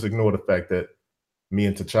just ignore the fact that me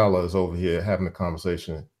and T'Challa is over here having a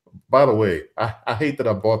conversation. By the way, I hate that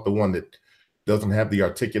I bought the one that doesn't have the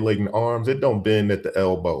articulating arms. It don't bend at the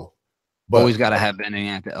elbow. But always got to have bending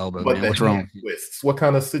at the elbow. Man. What's wrong? Twists. What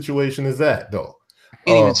kind of situation is that, though? I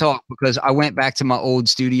can't even talk because I went back to my old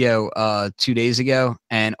studio 2 days ago,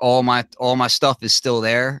 and all my stuff is still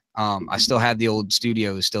there. I still have the old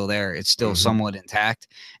studio is still there. It's still somewhat intact,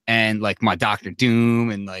 and like my Dr. Doom,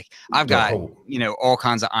 and like I've got all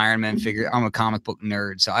kinds of Iron Man figures. I'm a comic book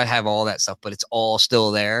nerd, so I have all that stuff, but it's all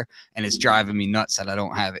still there, and it's driving me nuts that I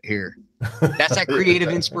don't have it here. That's that creative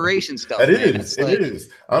inspiration stuff. It is.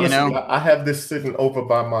 Honestly, I have this sitting over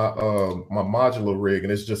by my my modular rig,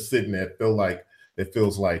 and it's just sitting there. It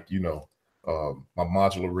feels like my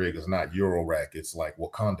modular rig is not Euro rack, it's like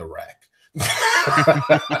Wakanda rack.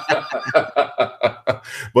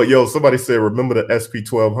 But yo, somebody said remember the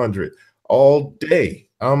SP1200 all day.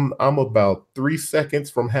 I'm about 3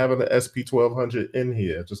 seconds from having the SP1200 in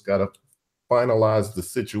here. Just gotta finalize the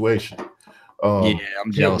situation. I'm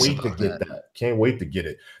jealous. Can't wait to get that. Can't wait to get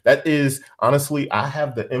it. That is honestly, I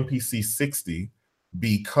have the MPC 60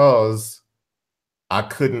 because I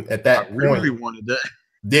couldn't at that point. I really wanted that.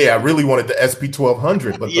 Yeah, I really wanted the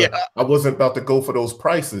SP1200, but I wasn't about to go for those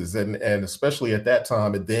prices, and especially at that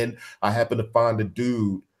time. And then I happened to find a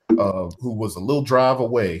dude who was a little drive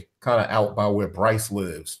away, kind of out by where Bryce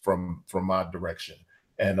lives from my direction,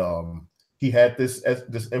 and he had this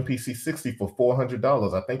MPC 60 for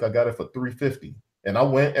 $400. I think I got it for $350, and I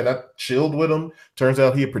went and I chilled with him. Turns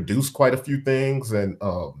out he had produced quite a few things, and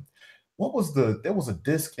there was a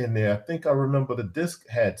disc in there. I think I remember the disc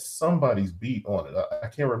had somebody's beat on it. I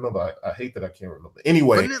can't remember. I hate that I can't remember.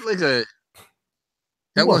 Anyway. Wasn't it like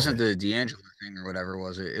that wasn't the D'Angelo thing or whatever,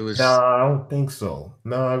 was it? It was. No, I don't think so.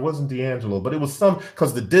 No, it wasn't D'Angelo, but it was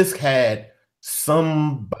because the disc had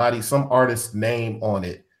some artist's name on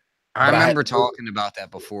it. I remember talking about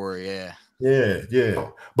that before, yeah. Yeah.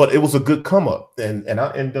 But it was a good come up. And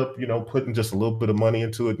I end up, putting just a little bit of money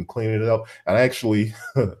into it and cleaning it up. And I actually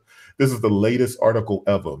this is the latest article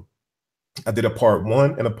ever. I did a part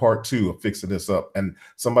 1 and a part 2 of fixing this up. And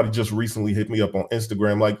somebody just recently hit me up on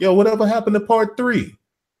Instagram like, yo, whatever happened to part 3?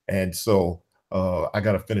 And so I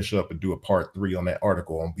got to finish up and do a part 3 on that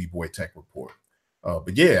article on B-Boy Tech Report.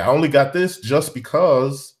 But yeah, I only got this just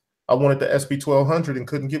because I wanted the SP1200 and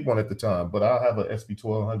couldn't get one at the time. But I'll have an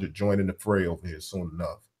SP1200 joining the fray over here soon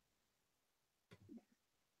enough.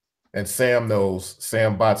 And Sam knows,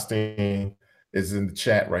 Sam Botstein is in the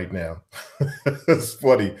chat right now. It's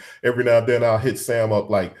funny. Every now and then I'll hit Sam up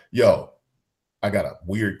like, yo, I got a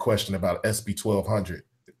weird question about SP1200.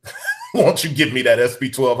 Why don't you give me that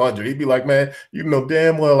SP1200? He'd be like, man, you know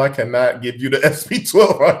damn well I cannot give you the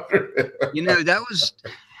SP1200.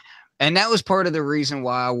 that was part of the reason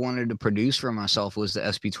why I wanted to produce for myself was the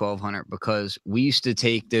SP1200, because we used to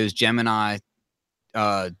take those Gemini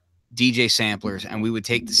DJ samplers, and we would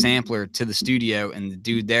take the sampler to the studio, and the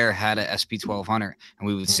dude there had a SP1200, and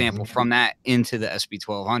we would sample from that into the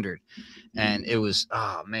SP1200, and it was,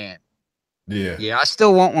 oh man, yeah, I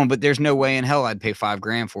still want one, but there's no way in hell I'd pay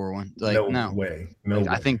 $5,000 for one. Like, no way.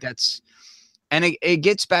 I think that's, and it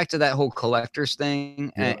gets back to that whole collector's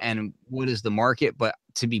thing and what is the market. But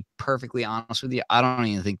to be perfectly honest with you, I don't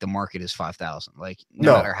even think the market is 5,000. Like,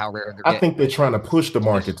 no matter how rare I think they're trying to push the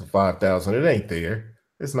market to 5,000. It ain't there.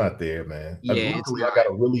 It's not there, man. Yeah, I got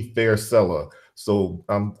a really fair seller, so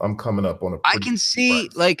I'm coming up on a. I can see,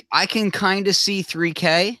 I can kind of see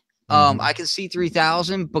 3K. I can see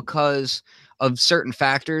 3,000 because of certain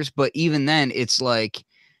factors, but even then, it's like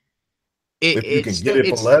it's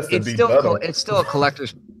still a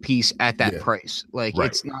collector's piece at that price. Like,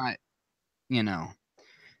 it's not,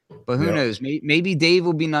 But who knows? Maybe Dave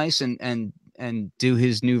will be nice and do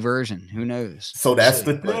his new version. Who knows? So that's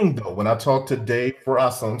the thing, though. When I talk to Dave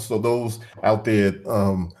Rossum, so those out there, I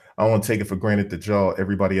don't want to take it for granted that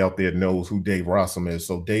everybody out there knows who Dave Rossum is.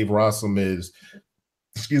 So Dave Rossum is,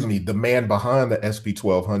 the man behind the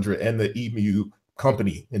SP1200 and the EMU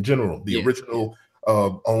company in general, the original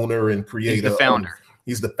owner and creator. He's the founder.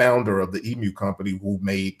 He's the founder of the Emu company who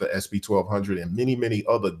made the SP1200 and many, many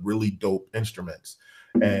other really dope instruments.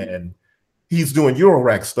 And he's doing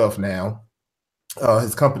Eurorack stuff now.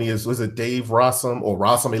 His company was it Dave Rossum or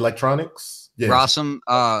Rossum Electronics? Yeah. Rossum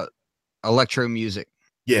Electro Music.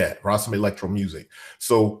 Yeah, Rossum Electro Music.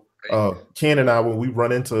 So Ken and I, when we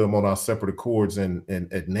run into him on our separate accords at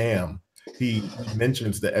NAMM, he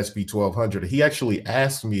mentions the SP1200. He actually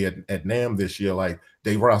asked me at NAMM this year, like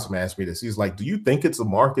Dave Rossum asked me this. He's like, do you think it's a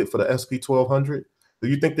market for the SP1200? Do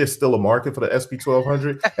you think there's still a market for the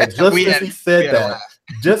SP1200? And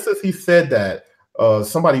just as he said that,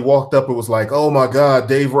 somebody walked up and was like, oh my God,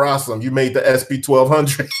 Dave Rossum, you made the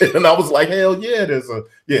SP1200. And I was like, hell yeah,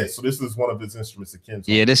 so this is one of his instruments that Ken's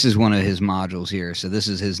on. This is one of his modules here. So this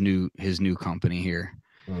is his new company here.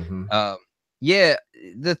 Mm-hmm. Yeah,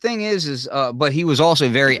 the thing is but he was also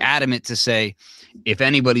very adamant to say, if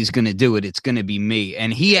anybody's going to do it, it's going to be me.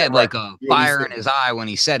 And he had like a fire in his eye when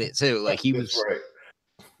he said it too. Like he was, right.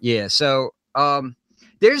 Yeah. So,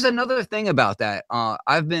 there's another thing about that.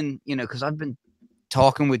 I've been, cause I've been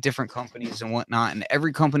talking with different companies and whatnot, and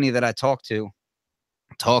every company that I talk to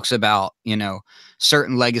talks about,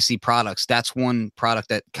 certain legacy products. That's one product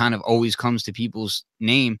that kind of always comes to people's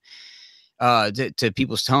name. To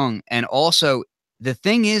people's tongue. And also the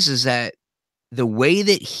thing is that the way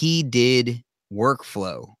that he did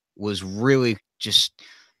workflow was really just,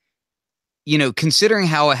 considering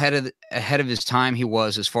how ahead of his time he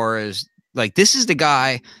was, as far as like, this is the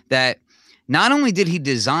guy that not only did he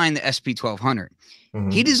design the SP1200,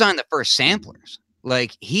 he designed the first samplers.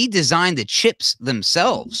 Like he designed the chips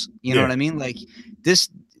themselves. You know what I mean? Like this.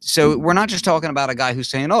 So we're not just talking about a guy who's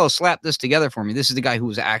saying, oh, slap this together for me. This is the guy who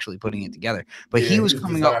was actually putting it together. But he was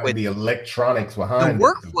coming up with the electronics behind the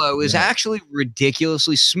workflow is actually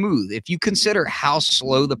ridiculously smooth. If you consider how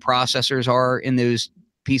slow the processors are in those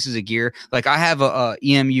pieces of gear, like I have a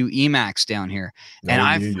EMU Emax down here, and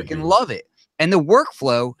I freaking love it. And the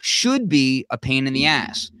workflow should be a pain in the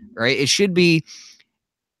ass, right? It should be,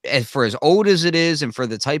 for as old as it is and for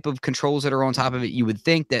the type of controls that are on top of it, you would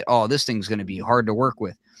think that, oh, this thing's going to be hard to work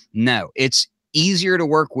with. No, it's easier to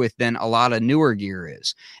work with than a lot of newer gear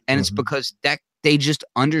is. And it's because that they just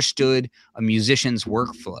understood a musician's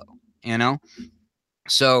workflow,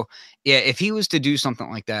 So yeah, if he was to do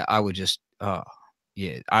something like that, I would just,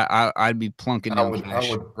 I'd be plunking down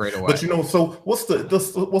cash right away. But so what's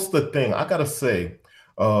the thing? I gotta say,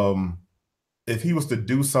 if he was to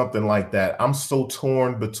do something like that, I'm so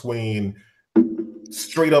torn between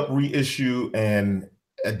straight up reissue and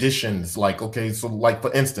additions. Like, okay, so like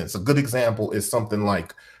for instance, a good example is something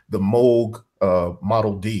like the Moog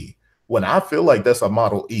Model D. When I feel like that's a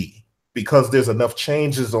Model E, because there's enough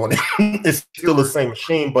changes on it. It's still the same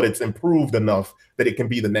machine, but it's improved enough that it can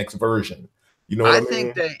be the next version. You know what I mean?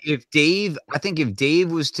 Think that if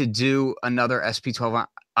Dave was to do another SP12,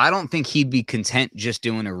 I don't think he'd be content just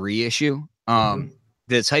doing a reissue.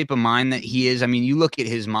 The type of mind that he is, I mean, you look at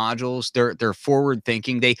his modules, they're forward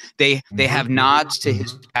thinking. They have nods to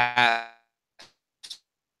his past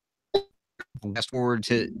forward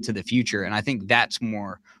to the future. And I think that's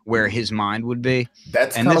more where his mind would be.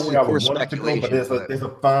 That's kind of where I would want it to go, but there's a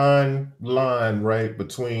fine line right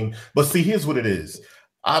between, but see, here's what it is.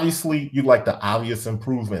 Obviously you like the obvious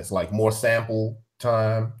improvements, like more sample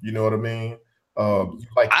time, you know what I mean? I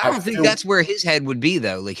don't think that's where his head would be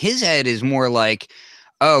though. Like his head is more like,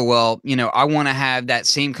 oh, well, I want to have that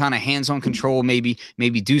same kind of hands-on control, maybe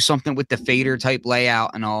do something with the fader type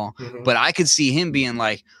layout and all. But I could see him being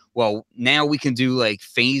like, well, now we can do like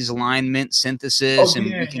phase alignment synthesis, and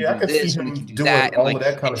we can do this, and we can do that, and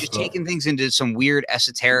like and just taking things into some weird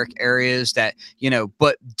esoteric areas that,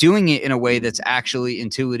 but doing it in a way that's actually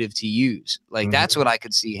intuitive to use. Like that's what I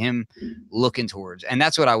could see him looking towards, and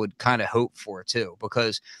that's what I would kind of hope for too,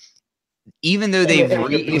 because even though they've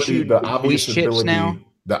reissued these chips now,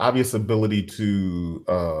 the obvious ability to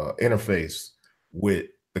interface with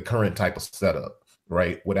the current type of setup,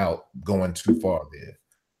 right, without going too far there.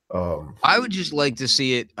 I would just like to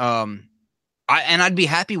see it. I'd be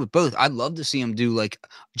happy with both. I'd love to see him do like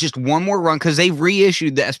just one more run, because they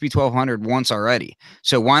reissued the SP1200 once already.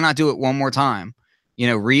 So why not do it one more time?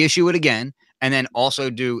 Reissue it again, and then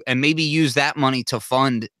also and maybe use that money to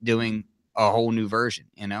fund doing a whole new version.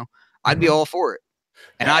 I'd be all for it.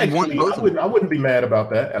 And I'd want both of them. I wouldn't be mad about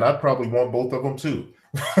that. And I'd probably want both of them too.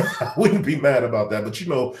 I wouldn't be mad about that. But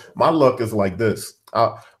my luck is like this.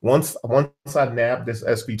 Once I nab this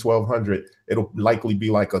SP1200, it'll likely be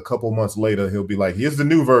like a couple months later, he'll be like, here's the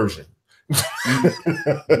new version.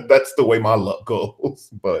 That's the way my luck goes.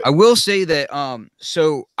 But I will say that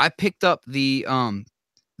so I picked up the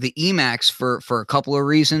Emax for a couple of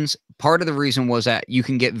reasons, part of the reason was that you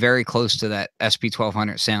can get very close to that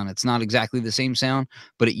SP1200 sound. It's not exactly the same sound,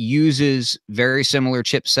 but it uses very similar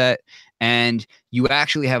chipset, and you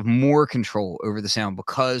actually have more control over the sound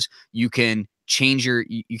because you can change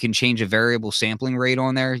a variable sampling rate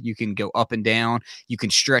on there. You can go up and down. You can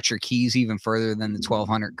stretch your keys even further than the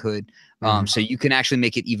 1200 could. So you can actually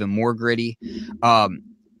make it even more gritty.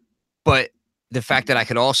 But the fact that I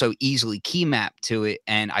could also easily key map to it,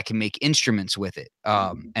 and I can make instruments with it.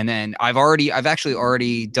 And then I've actually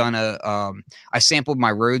already done I sampled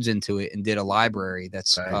my Rhodes into it and did a library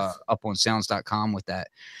that's Nice. up on sounds.com with that.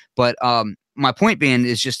 But my point being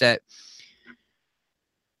is just that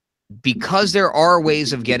because there are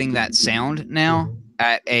ways of getting that sound now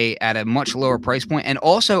at a much lower price point. And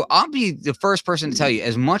also, I'll be the first person to tell you,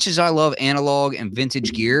 as much as I love analog and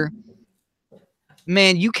vintage gear,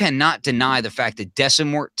 man, you cannot deny the fact that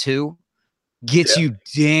Decimort 2 gets you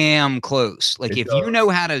damn close. Like, if you know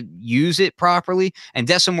how to use it properly, and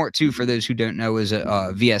Decimort 2, for those who don't know, is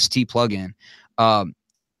a VST plugin.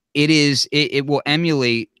 It will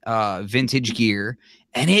emulate vintage gear,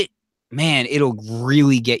 and it'll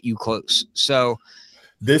really get you close. So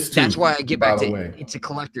that's why I get back to it's a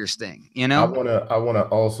collector's thing, you know. I wanna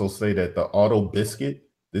also say that the Auto Biscuit,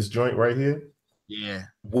 this joint right here,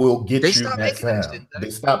 will get you that sound.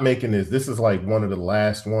 They stopped making this. This is like one of the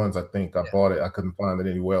last ones. I think I bought it. I couldn't find it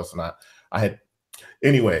anywhere else, and I had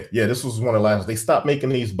anyway. Yeah, this was one of the last. They stopped making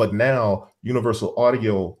these, but now Universal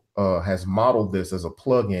Audio has modeled this as a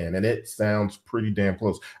plug-in, and it sounds pretty damn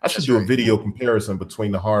close. I should do a video comparison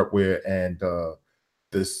between the hardware and the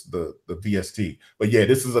VST. But yeah,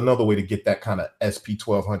 this is another way to get that kind of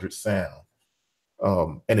SP1200 sound,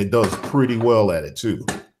 and it does pretty well at it too.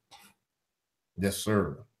 Yes,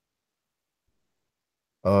 sir.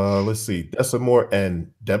 Let's see. Decimort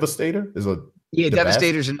and Devastator is a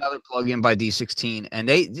Devastator is another plugin by D16, and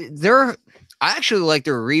they're I actually like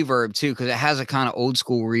their reverb too, because it has a kind of old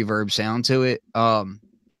school reverb sound to it.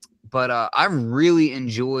 But I really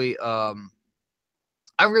enjoy their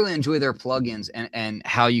plugins and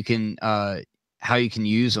how you can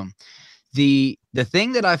use them. The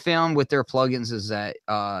thing that I found with their plugins is that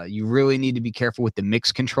you really need to be careful with the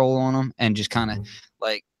mix control on them, and just kind of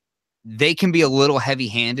like, they can be a little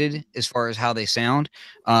heavy-handed as far as how they sound.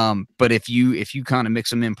 But if you kind of mix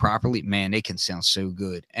them in properly, man, they can sound so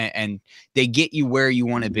good, and they get you where you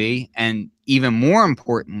want to be. And even more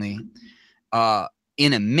importantly,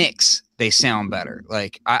 in a mix, they sound better.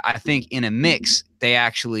 Like, I think in a mix, they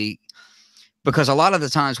actually, because a lot of the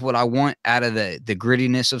times what I want out of the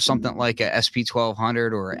grittiness of something like a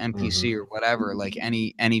SP1200 or MPC or whatever, like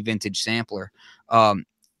any vintage sampler,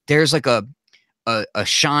 there's like a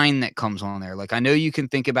shine that comes on there. Like, I know you can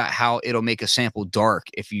think about how it'll make a sample dark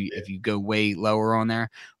if you go way lower on there,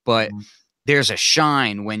 but there's a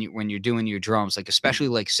shine when you're doing your drums. Like, especially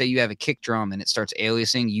like, say you have a kick drum and it starts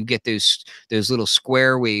aliasing, you get those little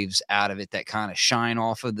square waves out of it that kind of shine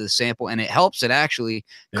off of the sample, and it helps it actually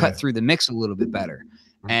cut through the mix a little bit better.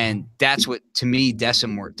 And that's what, to me,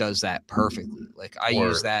 Decimort does that perfectly. Like, I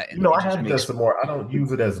use that. And I have Decimort. I don't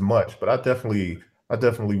use it as much, but I definitely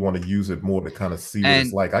want to use it more to kind of see what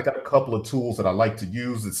it's like. I got a couple of tools that I like to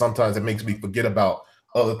use that sometimes it makes me forget about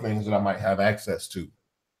other things that I might have access to.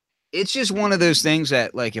 It's just one of those things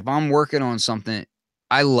that, like, if I'm working on something,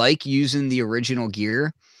 I like using the original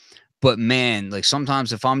gear. But man, like,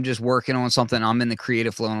 sometimes if I'm just working on something, I'm in the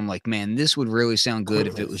creative flow and I'm like, man, this would really sound good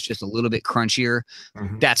if it was just a little bit crunchier.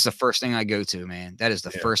 That's the first thing I go to, man. That is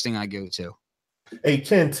the first thing I go to. Hey,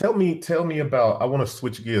 Ken, tell me about, I want to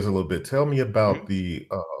switch gears a little bit. Tell me about the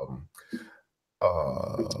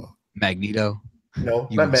Magneto. No,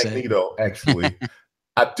 not Magneto, actually.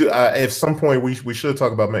 I do. At some point, we should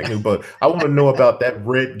talk about Magneto, but I want to know about that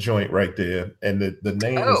red joint right there, and the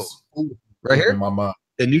name is right here in my mind.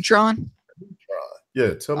 The Neutron.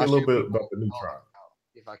 Yeah, tell me a little bit about the Neutron.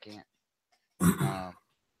 If I can't,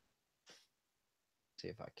 see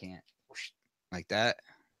if I can't, like that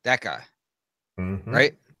guy,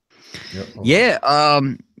 right? Yep. Yeah.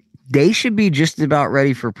 They should be just about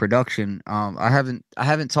ready for production. I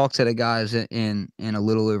haven't talked to the guys in a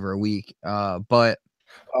little over a week. But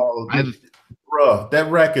bruh, that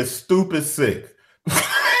rack is stupid sick.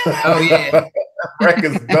 Oh yeah, rack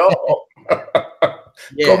is dumb.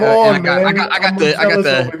 Yeah, come on, man. I got the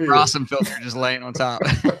Rossum filter just laying on top.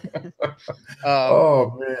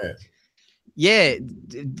 Oh man. Yeah,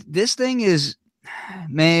 this thing is,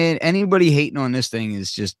 man, anybody hating on this thing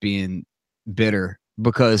is just being bitter,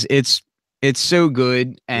 because it's so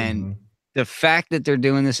good, and the fact that they're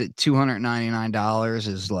doing this at $299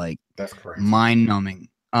 is like, that's crazy, mind numbing.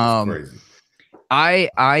 Crazy.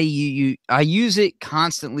 I use it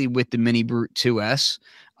constantly with the Mini Brute 2S.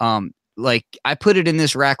 Like I put it in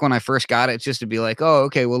this rack when I first got it just to be like, oh,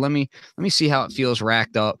 okay, well let me see how it feels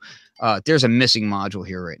racked up. There's a missing module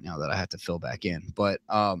here right now that I have to fill back in, but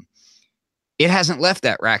it hasn't left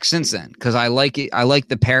that rack since then because I like it. I like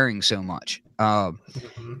the pairing so much.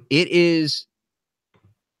 It's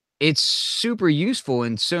super useful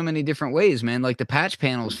in so many different ways, man. Like the patch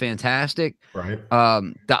panel is fantastic. Right.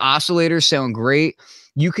 The oscillators sound great.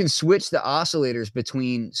 You can switch the oscillators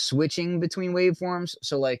switching between waveforms.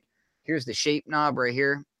 So like here's the shape knob right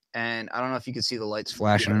here. And I don't know if you can see the lights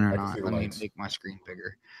flashing or not. Let me make my screen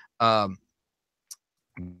bigger.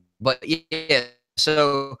 But yeah,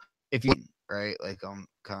 so if you, right, like I'm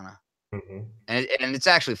kind of, and it's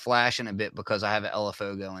actually flashing a bit because I have an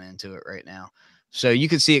LFO going into it right now. So you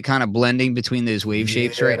can see it kind of blending between those wave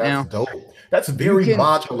shapes right now. Dope. That's very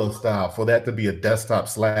modular style for that to be a desktop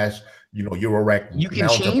slash, Eurorack. You can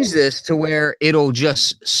change this to where it'll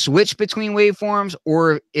just switch between waveforms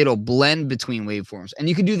or it'll blend between waveforms. And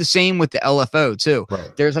you can do the same with the LFO too.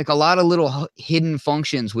 Right. There's like a lot of little hidden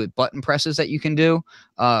functions with button presses that you can do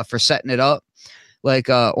for setting it up. Like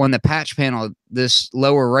on the patch panel, this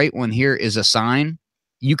lower right one here is a sign.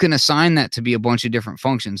 You can assign that to be a bunch of different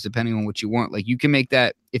functions depending on what you want. Like you can make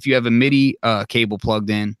that if you have a MIDI cable plugged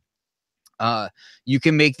in. You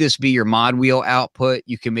can make this be your mod wheel output.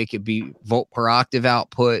 You can make it be volt per octave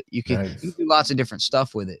output. You can do lots of different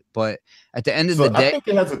stuff with it. But at the end of the day, I think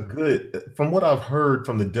it has a good, from what I've heard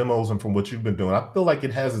from the demos and from what you've been doing, I feel like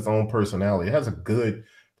it has its own personality. It has a good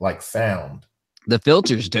like sound. The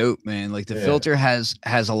filter's dope, man. Like the filter has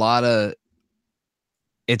a lot of,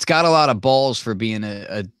 it's got a lot of balls for being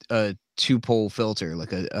a 2-pole filter,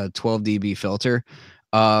 like a 12 dB filter.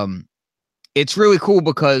 It's really cool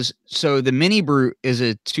because the Mini Brute is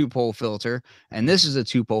a 2-pole filter and this is a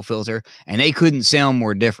 2-pole filter and they couldn't sound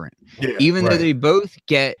more different. Even though they both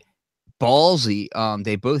get ballsy,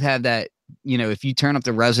 they both have that, if you turn up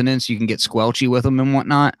the resonance, you can get squelchy with them and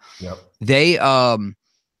whatnot. They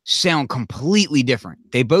sound completely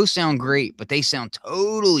different. They both sound great, but they sound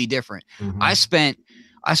totally different. I spent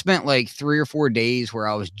like 3 or 4 days where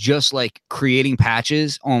I was just like creating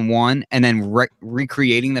patches on one and then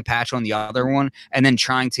recreating the patch on the other one and then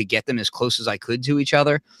trying to get them as close as I could to each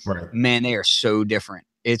other. Man, they are so different.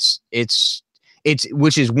 It's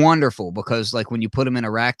which is wonderful because like when you put them in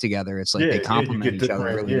a rack together, it's like they complement each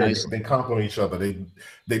other really nicely. They complement each other.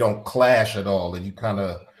 They don't clash at all, and you kind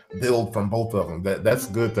of build from both of them. That's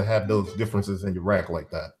good to have those differences in your rack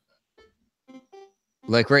like that.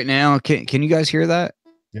 Like right now, can you guys hear that?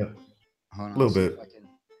 Yeah, a little bit.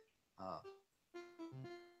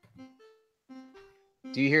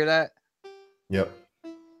 Do you hear that? Yep.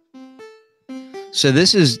 So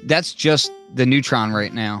that's just the neutron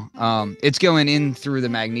right now. It's going in through the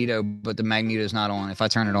magneto, but the magneto is not on. If I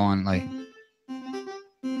turn it on, like,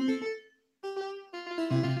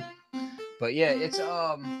 but yeah, it's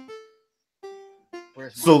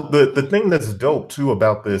So the thing that's dope too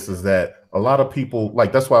about this is that a lot of people,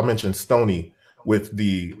 like, that's why I mentioned Stony with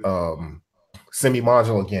the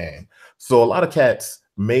semi-modular game. So a lot of cats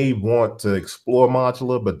may want to explore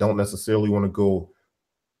modular, but don't necessarily want to go,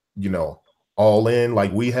 all in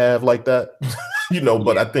like we have like that,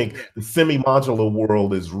 but I think the semi-modular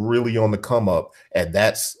world is really on the come up, and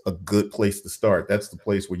that's a good place to start. That's the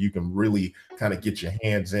place where you can really kind of get your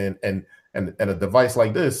hands in, and a device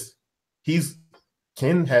like this,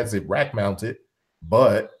 Ken has it rack mounted,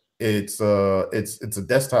 but it's a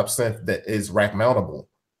desktop synth that is rack mountable,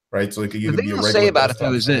 right? So it could either be a regular. The thing I'll say about it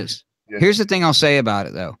though is this. Here's the thing I'll say about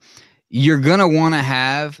it though. You're gonna want to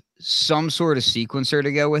have some sort of sequencer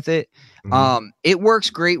to go with it. It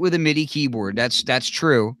works great with a MIDI keyboard. That's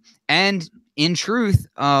true. And in truth,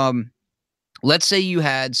 let's say you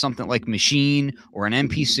had something like Machine or an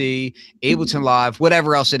MPC, Ableton Live,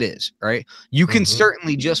 whatever else it is, right? You can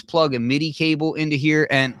certainly just plug a MIDI cable into here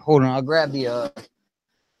and hold on, I'll grab the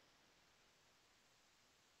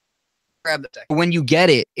when you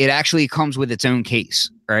get it, it actually comes with its own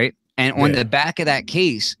case, right? And on the back of that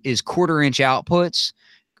case is 1/4-inch outputs,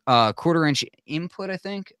 1/4-inch input, I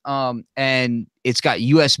think. And it's got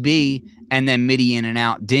USB and then MIDI in and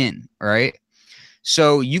out DIN, right?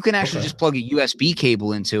 So you can actually just plug a USB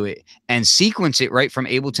cable into it and sequence it right from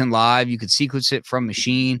Ableton Live. You could sequence it from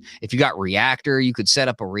Machine. If you got Reactor, you could set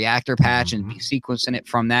up a Reactor patch and be sequencing it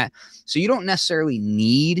from that. So you don't necessarily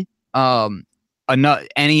need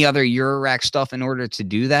any other Eurorack stuff in order to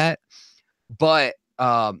do that. But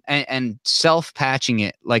and self-patching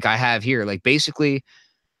it like I have here, like basically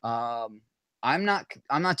I'm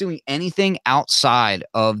not doing anything outside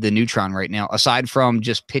of the Neutron right now, aside from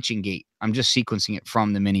just pitching gate. I'm just sequencing it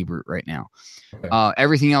from the Mini Brute right now. Okay.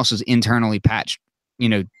 Everything else is internally patched,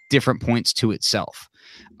 different points to itself.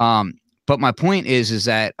 But my point is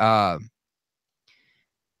that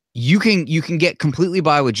you can get completely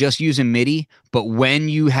by with just using MIDI, but when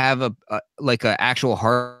you have a actual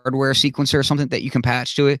hardware sequencer or something that you can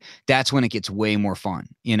patch to it, that's when it gets way more fun.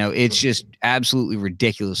 It's just absolutely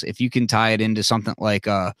ridiculous if you can tie it into something like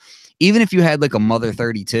even if you had like a Mother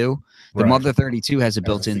 32, the Right. Mother 32 has a Has a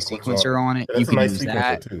built-in sequencer on it. That's You a can nice use sequencer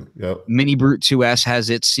that. too. Yep. Mini Brute 2S has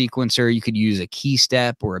its sequencer. You could use a key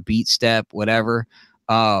step or a beat step, whatever.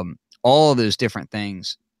 All of those different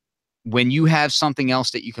things. When you have something else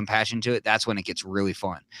that you can patch into it, that's when it gets really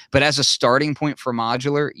fun. But as a starting point for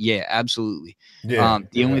modular, yeah, absolutely. Yeah.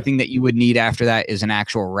 The only thing that you would need after that is an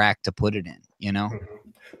actual rack to put it in, Mhm.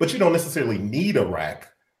 But you don't necessarily need a rack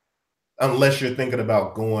unless you're thinking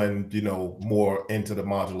about going, more into the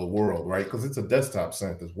modular world, right? Because it's a desktop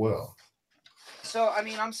synth as well. So, I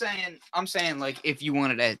mean, I'm saying like if you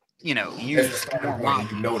wanted to, use more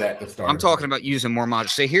modules. That the start. I'm talking about using more modules.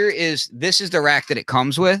 So this is the rack that it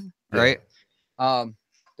comes with, right? Don't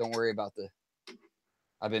worry about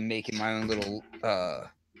I've been making my own little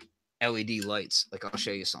LED lights. Like I'll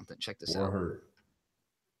show you something. Check this out.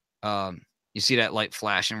 You see that light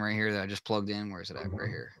flashing right here that I just plugged in? Where is it at? Right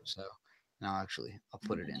here. So now actually I'll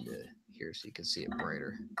put it into here so you can see it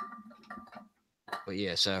brighter. But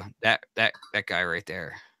yeah, so that guy right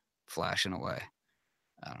there flashing away.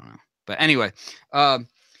 I don't know. But anyway,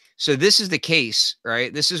 so this is the case,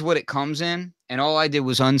 right? This is what it comes in. And all I did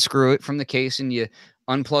was unscrew it from the case, and you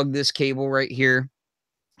unplug this cable right here.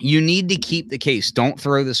 You need to keep the case. Don't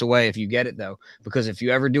throw this away if you get it, though, because if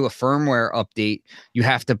you ever do a firmware update, you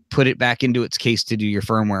have to put it back into its case to do your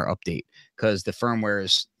firmware update because the firmware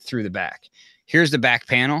is through the back. Here's the back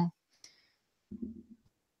panel.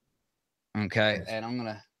 Okay, and I'm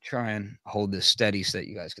going to try and hold this steady so that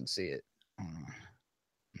you guys can see it.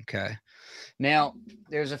 Okay. Now,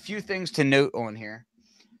 there's a few things to note on here.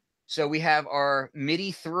 So we have our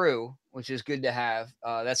MIDI through, which is good to have.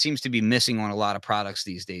 That seems to be missing on a lot of products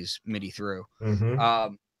these days, MIDI through.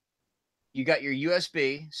 Mm-hmm. You got your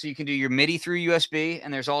USB, so you can do your MIDI through USB,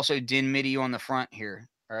 and there's also DIN MIDI on the front here,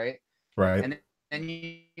 all right? Right. And then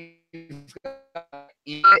you've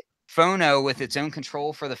got phono with its own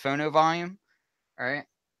control for the phono volume, all right?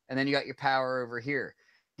 And then you got your power over here.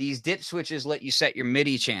 These dip switches let you set your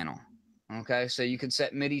MIDI channel, okay? So you can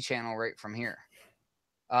set MIDI channel right from here.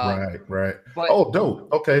 Right. But,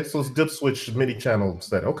 dope. Okay, so it's dip switch MIDI channel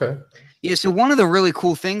set. Okay. Yeah, so one of the really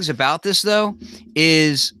cool things about this, though,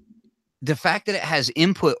 is the fact that it has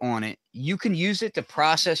input on it. You can use it to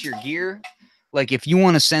process your gear. Like if you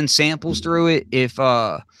want to send samples through it, if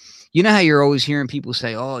you know how you're always hearing people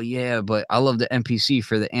say, oh yeah, but I love the MPC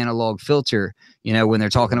for the analog filter, when they're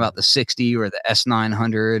talking about the 60 or the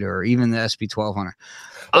S900 or even the SP1200.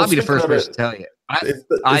 I'll be the first person to tell you.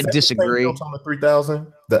 I disagree. The same filter on the 3000,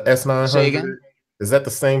 the S900. Say again? Is that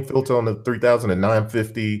the same filter on the 3000 and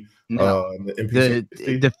 950? No. The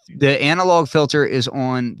MPC the analog filter is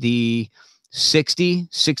on the 60,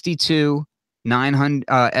 62, 900,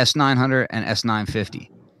 S900, and S950.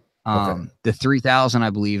 The 3000, I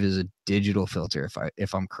believe, is a digital filter.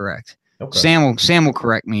 If I'm correct, Sam will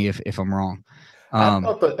correct me if I'm wrong. I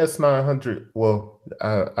thought the S900. Well,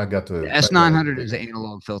 I got to. The S900 is an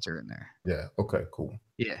analog filter in there. Yeah. Okay. Cool.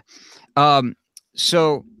 Yeah.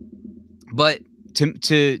 So, but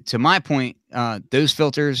to my point, those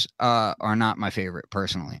filters are not my favorite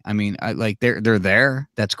personally. I mean, they're there.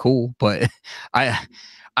 That's cool, but I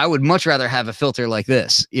would much rather have a filter like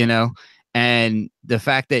this, and the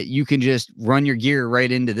fact that you can just run your gear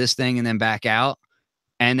right into this thing and then back out.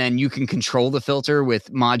 And then you can control the filter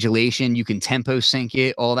with modulation. You can tempo sync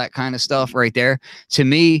it, all that kind of stuff right there. To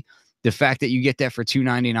me, the fact that you get that for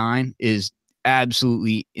 $299 is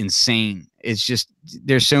absolutely insane. It's just,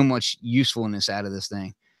 there's so much usefulness out of this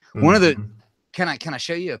thing. Mm-hmm. One of the, can I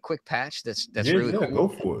show you a quick patch that's really cool? Go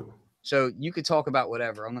for it. So you could talk about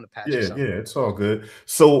whatever. I'm going to patch Yeah, it's all good.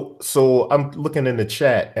 So I'm looking in the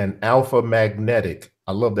chat, and Alpha Magnetic,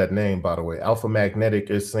 I love that name, by the way. Alpha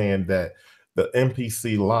Magnetic is saying that the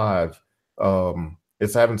MPC Live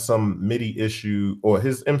is having some MIDI issue, or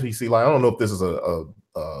his MPC Live. I don't know if this is a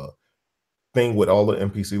thing with all the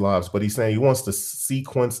MPC Lives, but he's saying he wants to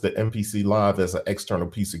sequence the MPC Live as an external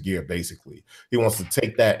piece of gear, basically. He wants to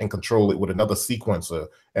take that and control it with another sequencer,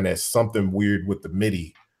 and there's something weird with the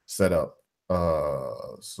MIDI setup.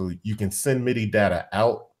 So you can send MIDI data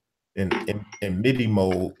out in MIDI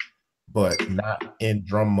mode, but not in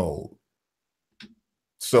drum mode.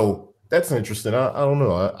 So That's interesting. I don't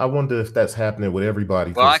know. I wonder if that's happening with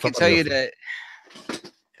everybody. Well, I can tell you that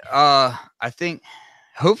I think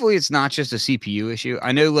hopefully it's not just a CPU issue.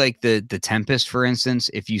 I know like the Tempest, for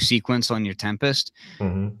instance, if you sequence on your Tempest,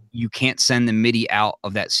 you can't send the MIDI out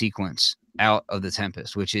of that sequence out of the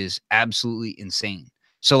Tempest, which is absolutely insane.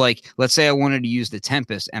 So like, let's say I wanted to use the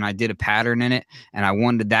Tempest and I did a pattern in it and I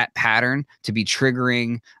wanted that pattern to be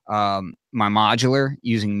triggering my modular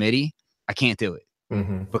using MIDI. I can't do it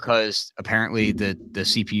because apparently the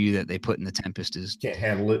CPU that they put in the Tempest is can't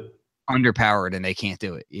handle it, underpowered, and they can't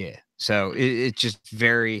do it. Yeah. So it's just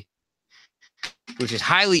very, which is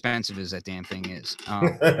highly expensive as that damn thing is. Yeah,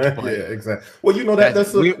 exactly. Well, you know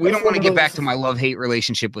we don't want to get back to my love-hate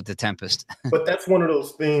relationship with the Tempest. But that's one of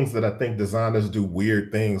those things that I think designers do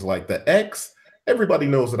weird things like the X. Everybody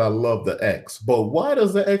knows that I love the X, but why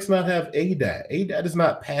does the X not have ADAT? ADAT is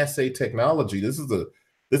not passe technology.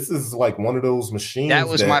 This is like one of those machines. That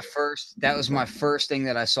was my first thing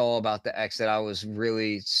that I saw about the X that I was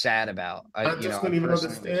really sad about. I just couldn't even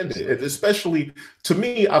understand it. Especially to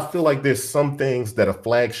me, I feel like there's some things that a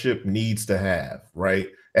flagship needs to have, right?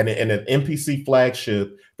 And an MPC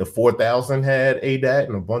flagship, the 4000 had ADAT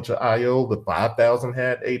and a bunch of IO. The 5000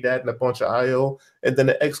 had ADAT and a bunch of IO. And then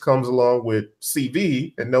the X comes along with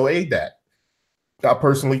CV and no ADAT. I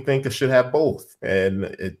personally think it should have both. And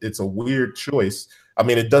it's a weird choice. I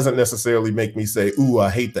mean, it doesn't necessarily make me say, ooh, I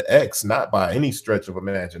hate the X, not by any stretch of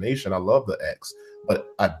imagination. I love the X, but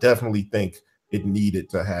I definitely think it needed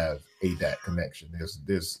to have ADAT connection.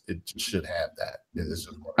 It should have that.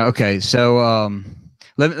 Okay, so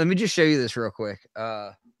let me just show you this real quick.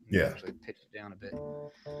 Yeah. Actually pitch it down a bit.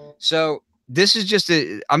 So this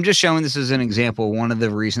is I'm just showing this as an example. One of the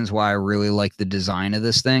reasons why I really like the design of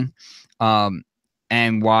this thing.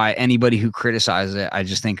 And why anybody who criticizes it, I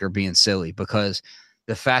just think are being silly, because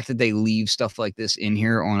the fact that they leave stuff like this in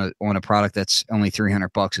here on a product that's only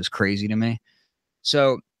 $300 is crazy to me.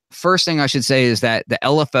 So first thing I should say is that the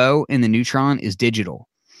LFO in the Neutron is digital.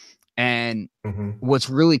 And what's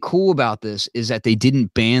really cool about this is that they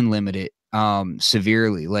didn't band limit it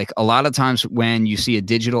severely. Like a lot of times when you see a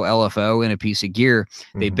digital LFO in a piece of gear,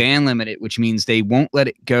 they band limit it, which means they won't let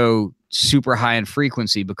it go super high in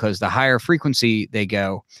frequency, because the higher frequency they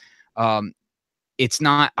go, it's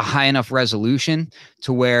not a high enough resolution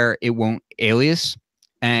to where it won't alias.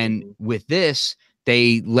 And with this,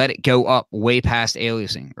 they let it go up way past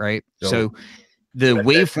aliasing, right? So the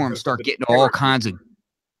waveforms start getting all kinds of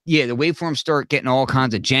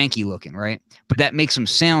janky looking, right? But that makes them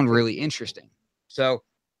sound really interesting. So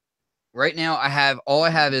right now all I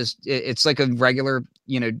have is it's like a regular,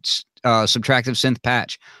 subtractive synth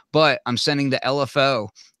patch, but I'm sending the LFO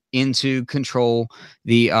into control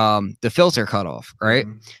the filter cutoff, right?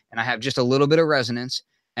 And I have just a little bit of resonance,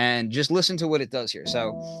 and just listen to what it does here.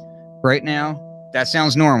 So right now that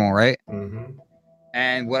sounds normal, right?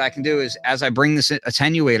 And what I can do is, as I bring this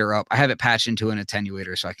attenuator up, I have it patched into an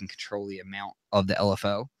attenuator so I can control the amount of the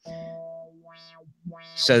LFO.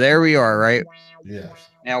 So there we are, right? Yeah.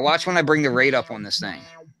 Now watch when I bring the rate up on this thing.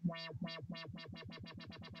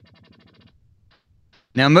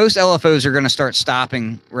 Now, most LFOs are going to start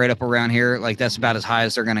stopping right up around here. Like that's about as high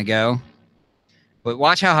as they're going to go. But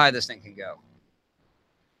watch how high this thing can go.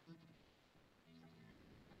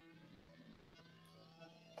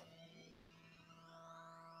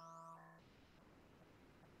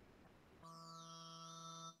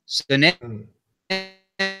 So now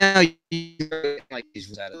you like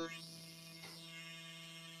these out of.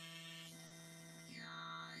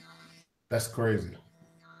 That's crazy.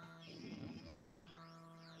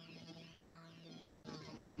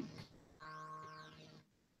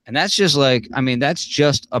 And that's just like, I mean, that's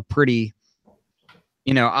just a pretty,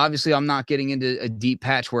 obviously I'm not getting into a deep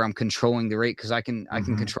patch where I'm controlling the rate, because I can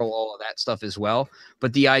control all of that stuff as well.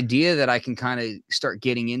 But the idea that I can kind of start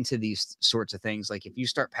getting into these sorts of things, like if you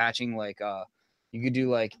start patching, like you could do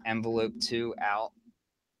like envelope 2 out,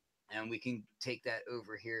 and we can take that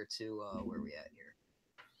over here to where are we at here?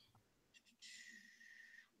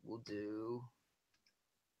 We'll do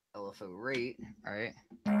LFO rate, all right?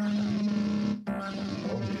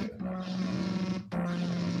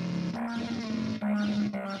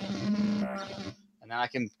 And then I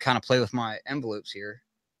can kind of play with my envelopes here.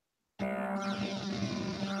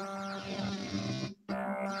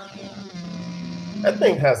 That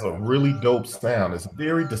thing has a really dope sound. It's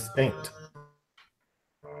very distinct.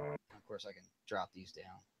 Of course, I can drop these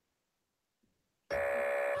down.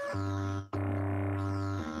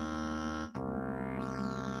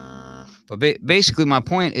 But basically, my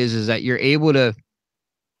point is that you're able to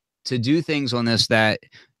do things on this that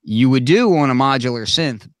you would do on a modular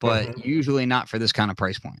synth, but usually not for this kind of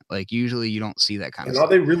price point. Like usually you don't see that kind of stuff.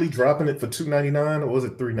 And are they really dropping it for $299 or was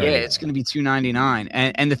it $399? Yeah, it's going to be $299.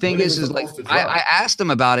 And the thing is like I asked them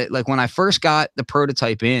about it. Like when I first got the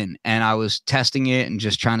prototype in and I was testing it and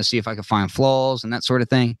just trying to see if I could find flaws and that sort of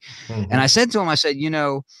thing. And I said to him, I said, you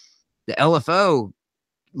know, the LFO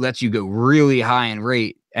lets you go really high in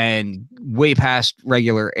rate and way past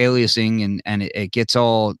regular aliasing and it gets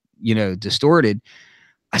all, you know, distorted.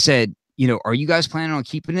 I said, you know, are you guys planning on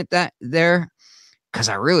keeping it that there? Because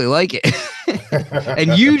I really like it.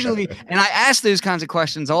 And usually, and I ask those kinds of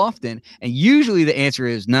questions often, and usually the answer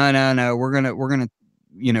is no. We're gonna,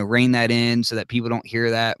 you know, rein that in so that people don't hear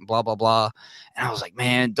that, blah blah blah. And I was like,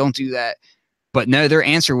 man, don't do that. But no, their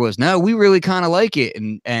answer was no. We really kind of like it,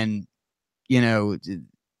 and you know,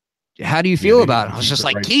 how do you feel about it? I was just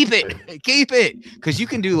like, keep it, because you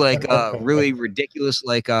can do like really ridiculous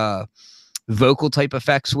like vocal type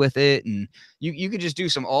effects with it, and you could just do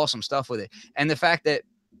some awesome stuff with it. And the fact that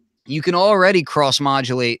you can already cross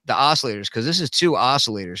modulate the oscillators, because this is 2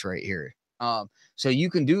 oscillators right here, so you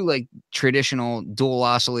can do like traditional dual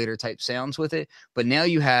oscillator type sounds with it, but now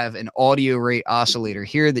you have an audio rate oscillator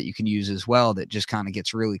here that you can use as well that just kind of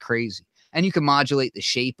gets really crazy, and you can modulate the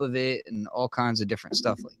shape of it and all kinds of different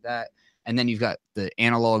stuff like that. And then you've got the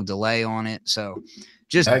analog delay on it, so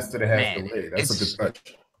just nice that it has delay. That's a good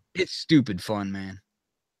touch. It's stupid fun, man.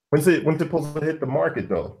 When's it supposed to hit the market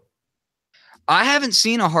though? I haven't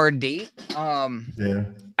seen a hard date. Yeah.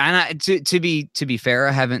 And to be fair,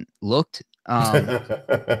 I haven't looked.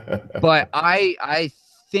 But I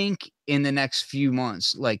think in the next few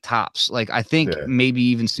months, like tops, like I think maybe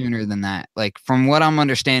even sooner than that. Like from what I'm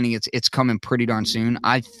understanding, it's coming pretty darn soon.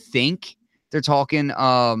 I think they're talking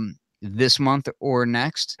this month or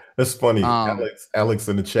next. That's funny. Alex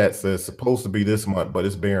in the chat says supposed to be this month, but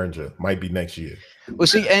it's Behringer. Might be next year. Well,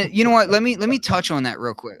 see, and you know what? Let me touch on that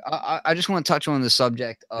real quick. I just want to touch on the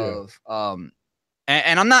subject of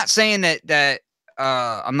and I'm not saying that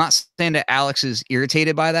I'm not saying that Alex is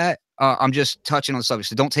irritated by that. I'm just touching on the subject,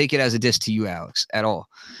 so don't take it as a diss to you, Alex, at all.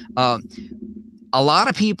 A lot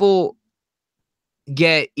of people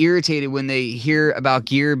get irritated when they hear about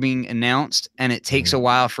gear being announced and it takes a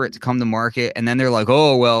while for it to come to market, and then they're like,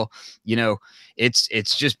 oh well, you know, it's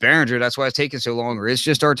just Behringer, that's why it's taking so long, or it's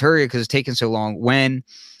just Arturia because it's taking so long. When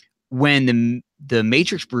the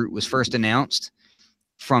Matrix Brute was first announced,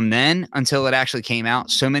 from then until it actually came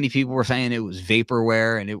out, so many people were saying it was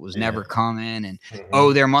vaporware and it was never coming, and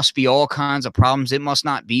oh, there must be all kinds of problems, it must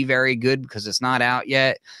not be very good because it's not out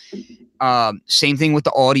yet. Same thing with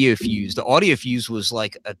the Audio Fuse. The Audio Fuse was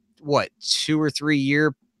like a 2 or 3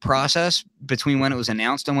 year process between when it was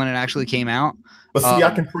announced and when it actually came out. But see,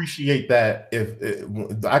 I can appreciate that.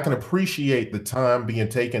 I can appreciate the time being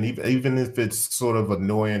taken, even if it's sort of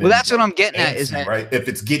annoying. Well, that's what I'm getting at. Is that right? If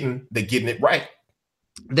they're getting it right.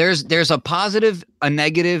 There's a positive, a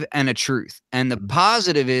negative, and a truth. And the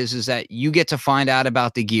positive is that you get to find out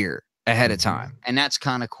about the gear ahead of time, and that's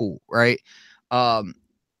kind of cool, right?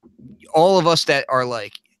 All of us that are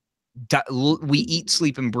like, we eat,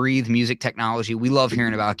 sleep, and breathe music technology. We love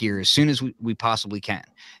hearing about gear as soon as we possibly can.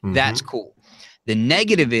 That's cool. The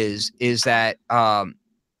negative is that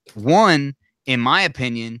one, in my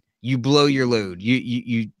opinion, you blow your load.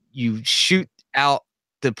 You shoot out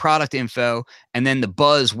the product info, and then the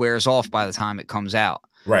buzz wears off by the time it comes out.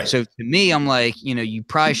 Right. So to me, I'm like, you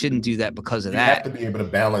probably shouldn't do that because of that. You have to be able to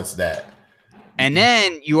balance that. And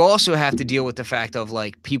then you also have to deal with the fact of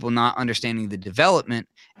like people not understanding the development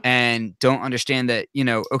and don't understand that,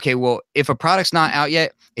 okay, well, if a product's not out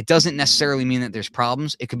yet, it doesn't necessarily mean that there's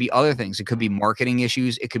problems. It could be other things. It could be marketing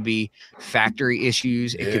issues. It could be factory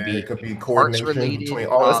issues. It could be parts related.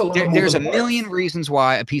 There's a million reasons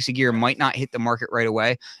why a piece of gear might not hit the market right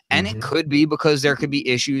away. And it could be because there could be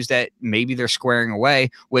issues that maybe they're squaring away,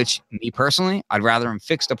 which me personally, I'd rather them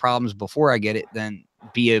fix the problems before I get it than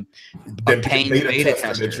be a paying beta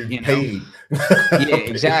tester. Yeah,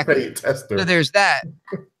 exactly. So there's that.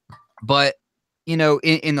 But in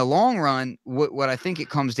the long run, what I think it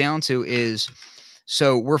comes down to is,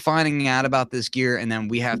 so we're finding out about this gear, and then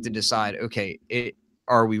we have to decide, okay,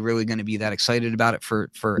 are we really going to be that excited about it for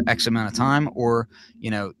X amount of time, or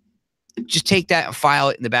just take that and file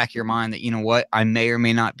it in the back of your mind that, what, I may or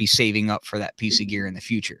may not be saving up for that piece of gear in the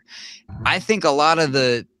future. I think a lot of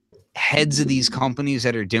the heads of these companies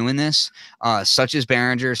that are doing this, such as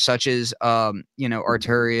Behringer, such as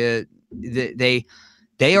Arturia,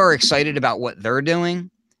 they are excited about what they're doing,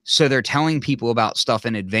 so they're telling people about stuff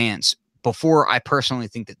in advance before I personally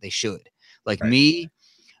think that they should. Like me,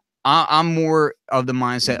 I'm more of the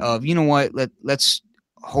mindset of, let's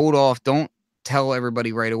hold off, don't tell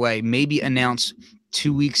everybody right away. Maybe announce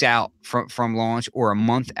 2 weeks out from launch or a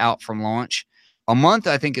month out from launch. A month,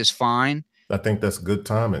 I think, is fine. I think that's good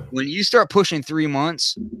timing. When you start pushing 3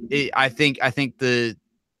 months, I think the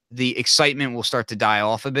excitement will start to die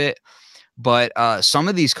off a bit. But some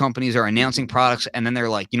of these companies are announcing products, and then they're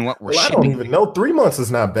like, you know what, we're shipping. I don't even know. 3 months is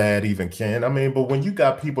not bad, even, Ken. I mean, but when you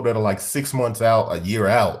got people that are like 6 months out, a year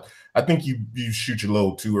out, I think you shoot your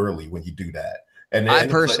load too early when you do that. And I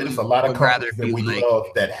personally there's a lot of companies that we love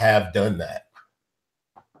that have done that.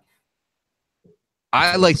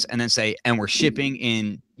 I like, and then say, and we're shipping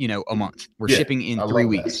in, a month. We're shipping in 3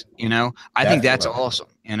 weeks. I think that's awesome.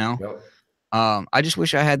 Yep. I just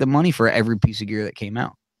wish I had the money for every piece of gear that came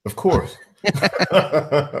out. Of course.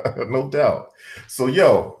 No doubt.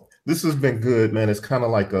 So, this has been good, man. It's kind of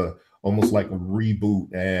like almost like a reboot,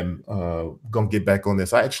 and gonna get back on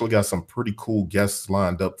this. I actually got some pretty cool guests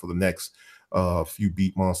lined up for the next few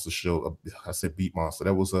Beat Monster show. I said Beat Monster.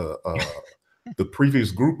 That was the previous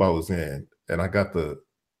group I was in, and I got the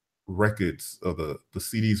records of the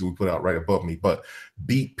CDs we put out right above me. But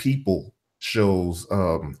Beat People shows.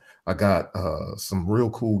 I got some real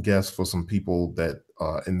cool guests for some people that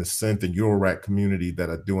in the synth and Eurorack community that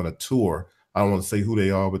are doing a tour. I don't want to say who they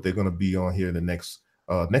are, but they're going to be on here the next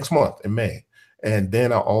month in May. And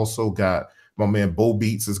then I also got my man Bo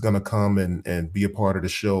Beats is going to come and be a part of the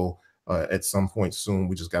show at some point soon.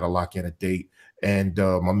 We just got to lock in a date. And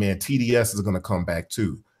my man TDS is going to come back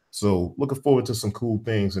too. So looking forward to some cool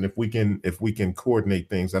things. And if we can coordinate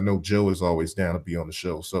things, I know Joe is always down to be on the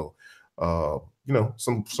show. So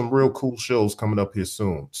some real cool shows coming up here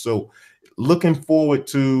soon. So looking forward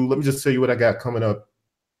to, let me just tell you what I got coming up.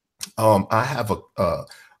 I have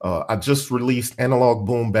I just released Analog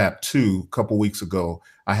Boom Bap 2 a couple weeks ago.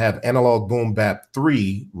 I have Analog Boom Bap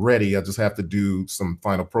 3 ready. I just have to do some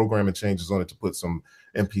final programming changes on it to put some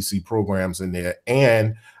MPC programs in there.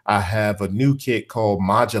 And I have a new kit called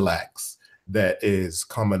Modulax that is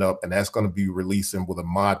coming up, and that's going to be releasing with a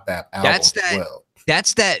Mod Bap album as well.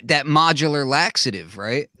 That's that modular laxative,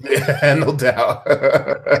 right? Yeah, no doubt.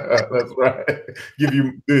 That's right. Give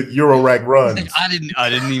you the Eurorack runs. I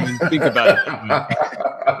didn't even think about it.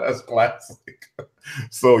 That's classic.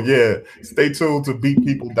 So yeah, stay tuned to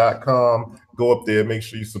beatpeople.com. Go up there, make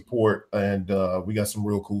sure you support, and we got some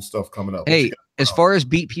real cool stuff coming up. Hey, as far as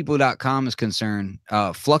beatpeople.com is concerned,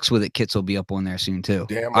 Flux With It kits will be up on there soon too.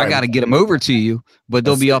 Damn right. I got to get them over to you, but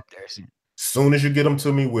they'll be up there soon. Soon as you get them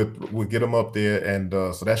to me, we'll get them up there, and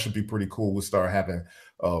so that should be pretty cool. We'll start having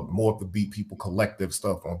more of the Beat People collective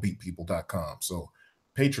stuff on beatpeople.com. So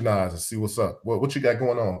patronize and see what's up. What you got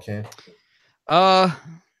going on, Ken?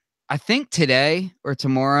 I think today or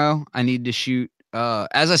tomorrow I need to shoot.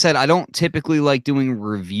 As I said, I don't typically like doing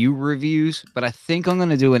reviews, but I think I'm going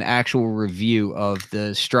to do an actual review of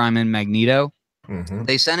the Strymon Magneto. Mm-hmm.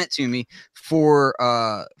 They sent it to me for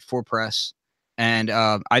press. And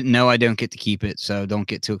I know I don't get to keep it, so don't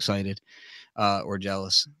get too excited or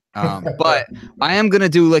jealous. But I am gonna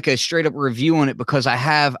do like a straight up review on it because I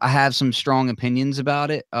have some strong opinions about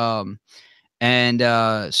it. So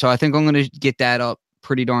I think I'm gonna get that up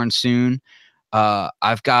pretty darn soon.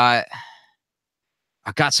 I've got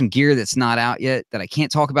some gear that's not out yet that I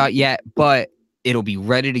can't talk about yet, but it'll be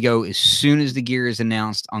ready to go as soon as the gear is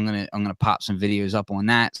announced. I'm gonna pop some videos up on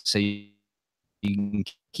that so you can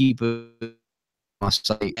keep it. My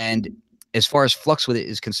site. And as far as Flux With It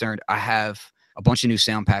is concerned, I have a bunch of new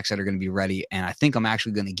sound packs that are going to be ready, and I think I'm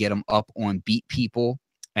actually going to get them up on Beat People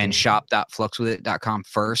and shop.fluxwithit.com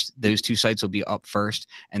first. Those two sites will be up first,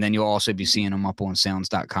 and then you'll also be seeing them up on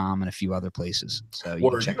sounds.com and a few other places. So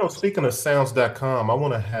speaking of sounds.com, I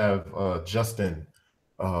want to have Justin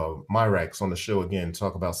Myrax on the show again,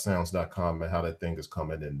 talk about sounds.com and how that thing is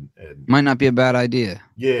coming, and might not be a bad idea.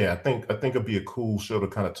 Yeah, I think it'd be a cool show to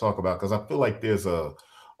kind of talk about, because I feel like there's a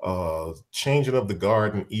changing of the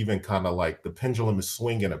guard, and even kind of like the pendulum is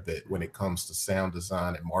swinging a bit when it comes to sound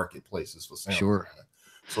design and marketplaces for sound design.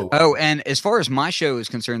 So, and as far as my show is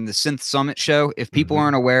concerned, the Synth Summit show, if people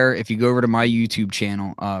aren't aware, if you go over to my YouTube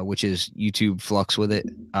channel, which is YouTube Flux With It,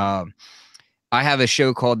 I have a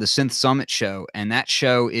show called the Synth Summit Show, and that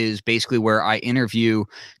show is basically where I interview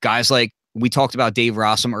guys like, we talked about Dave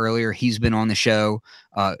Rossum earlier. He's been on the show.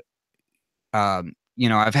 I've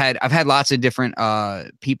had lots of different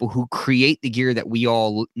people who create the gear that we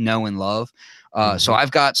all know and love. So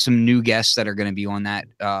I've got some new guests that are going to be on that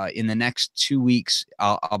in the next 2 weeks.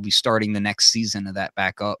 I'll be starting the next season of that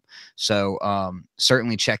back up. So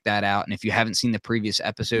certainly check that out. And if you haven't seen the previous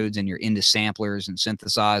episodes and you're into samplers and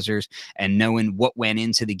synthesizers and knowing what went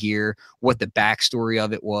into the gear, what the backstory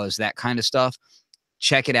of it was, that kind of stuff,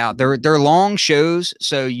 check it out. They're long shows,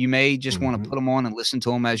 so you may just want Mhm. to put them on and listen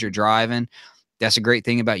to them as you're driving. That's a great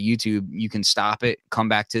thing about YouTube. You can stop it, come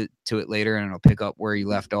back to it later, and it'll pick up where you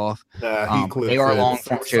left off. Heathcliff They are said long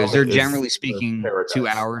form Sim shows. They're Summit is generally speaking 2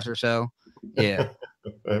 paradise. hours or so. Yeah.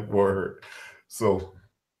 That word. So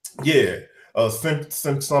yeah,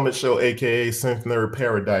 Sim Summit Show, aka Synth Nerd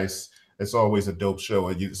Paradise. It's always a dope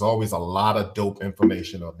show. There's always a lot of dope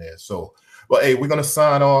information on there. So, well, hey, we're gonna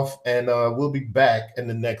sign off, and we'll be back in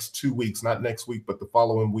the next 2 weeks. Not next week, but the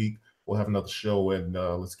following week. We'll have another show, and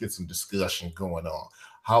let's get some discussion going on.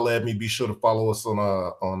 Holla at me. Be sure to follow us on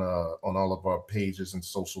all of our pages and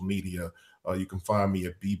social media. You can find me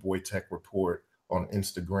at B-Boy Tech Report on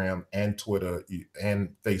Instagram and Twitter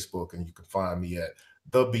and Facebook, and you can find me at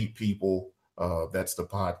The Beat People. That's the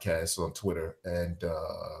podcast on Twitter, and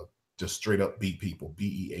just straight up Beat People,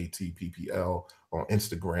 BEATPPL on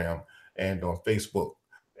Instagram and on Facebook.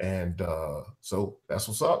 And so that's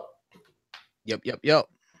what's up. Yep.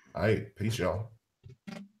 All right, peace, y'all.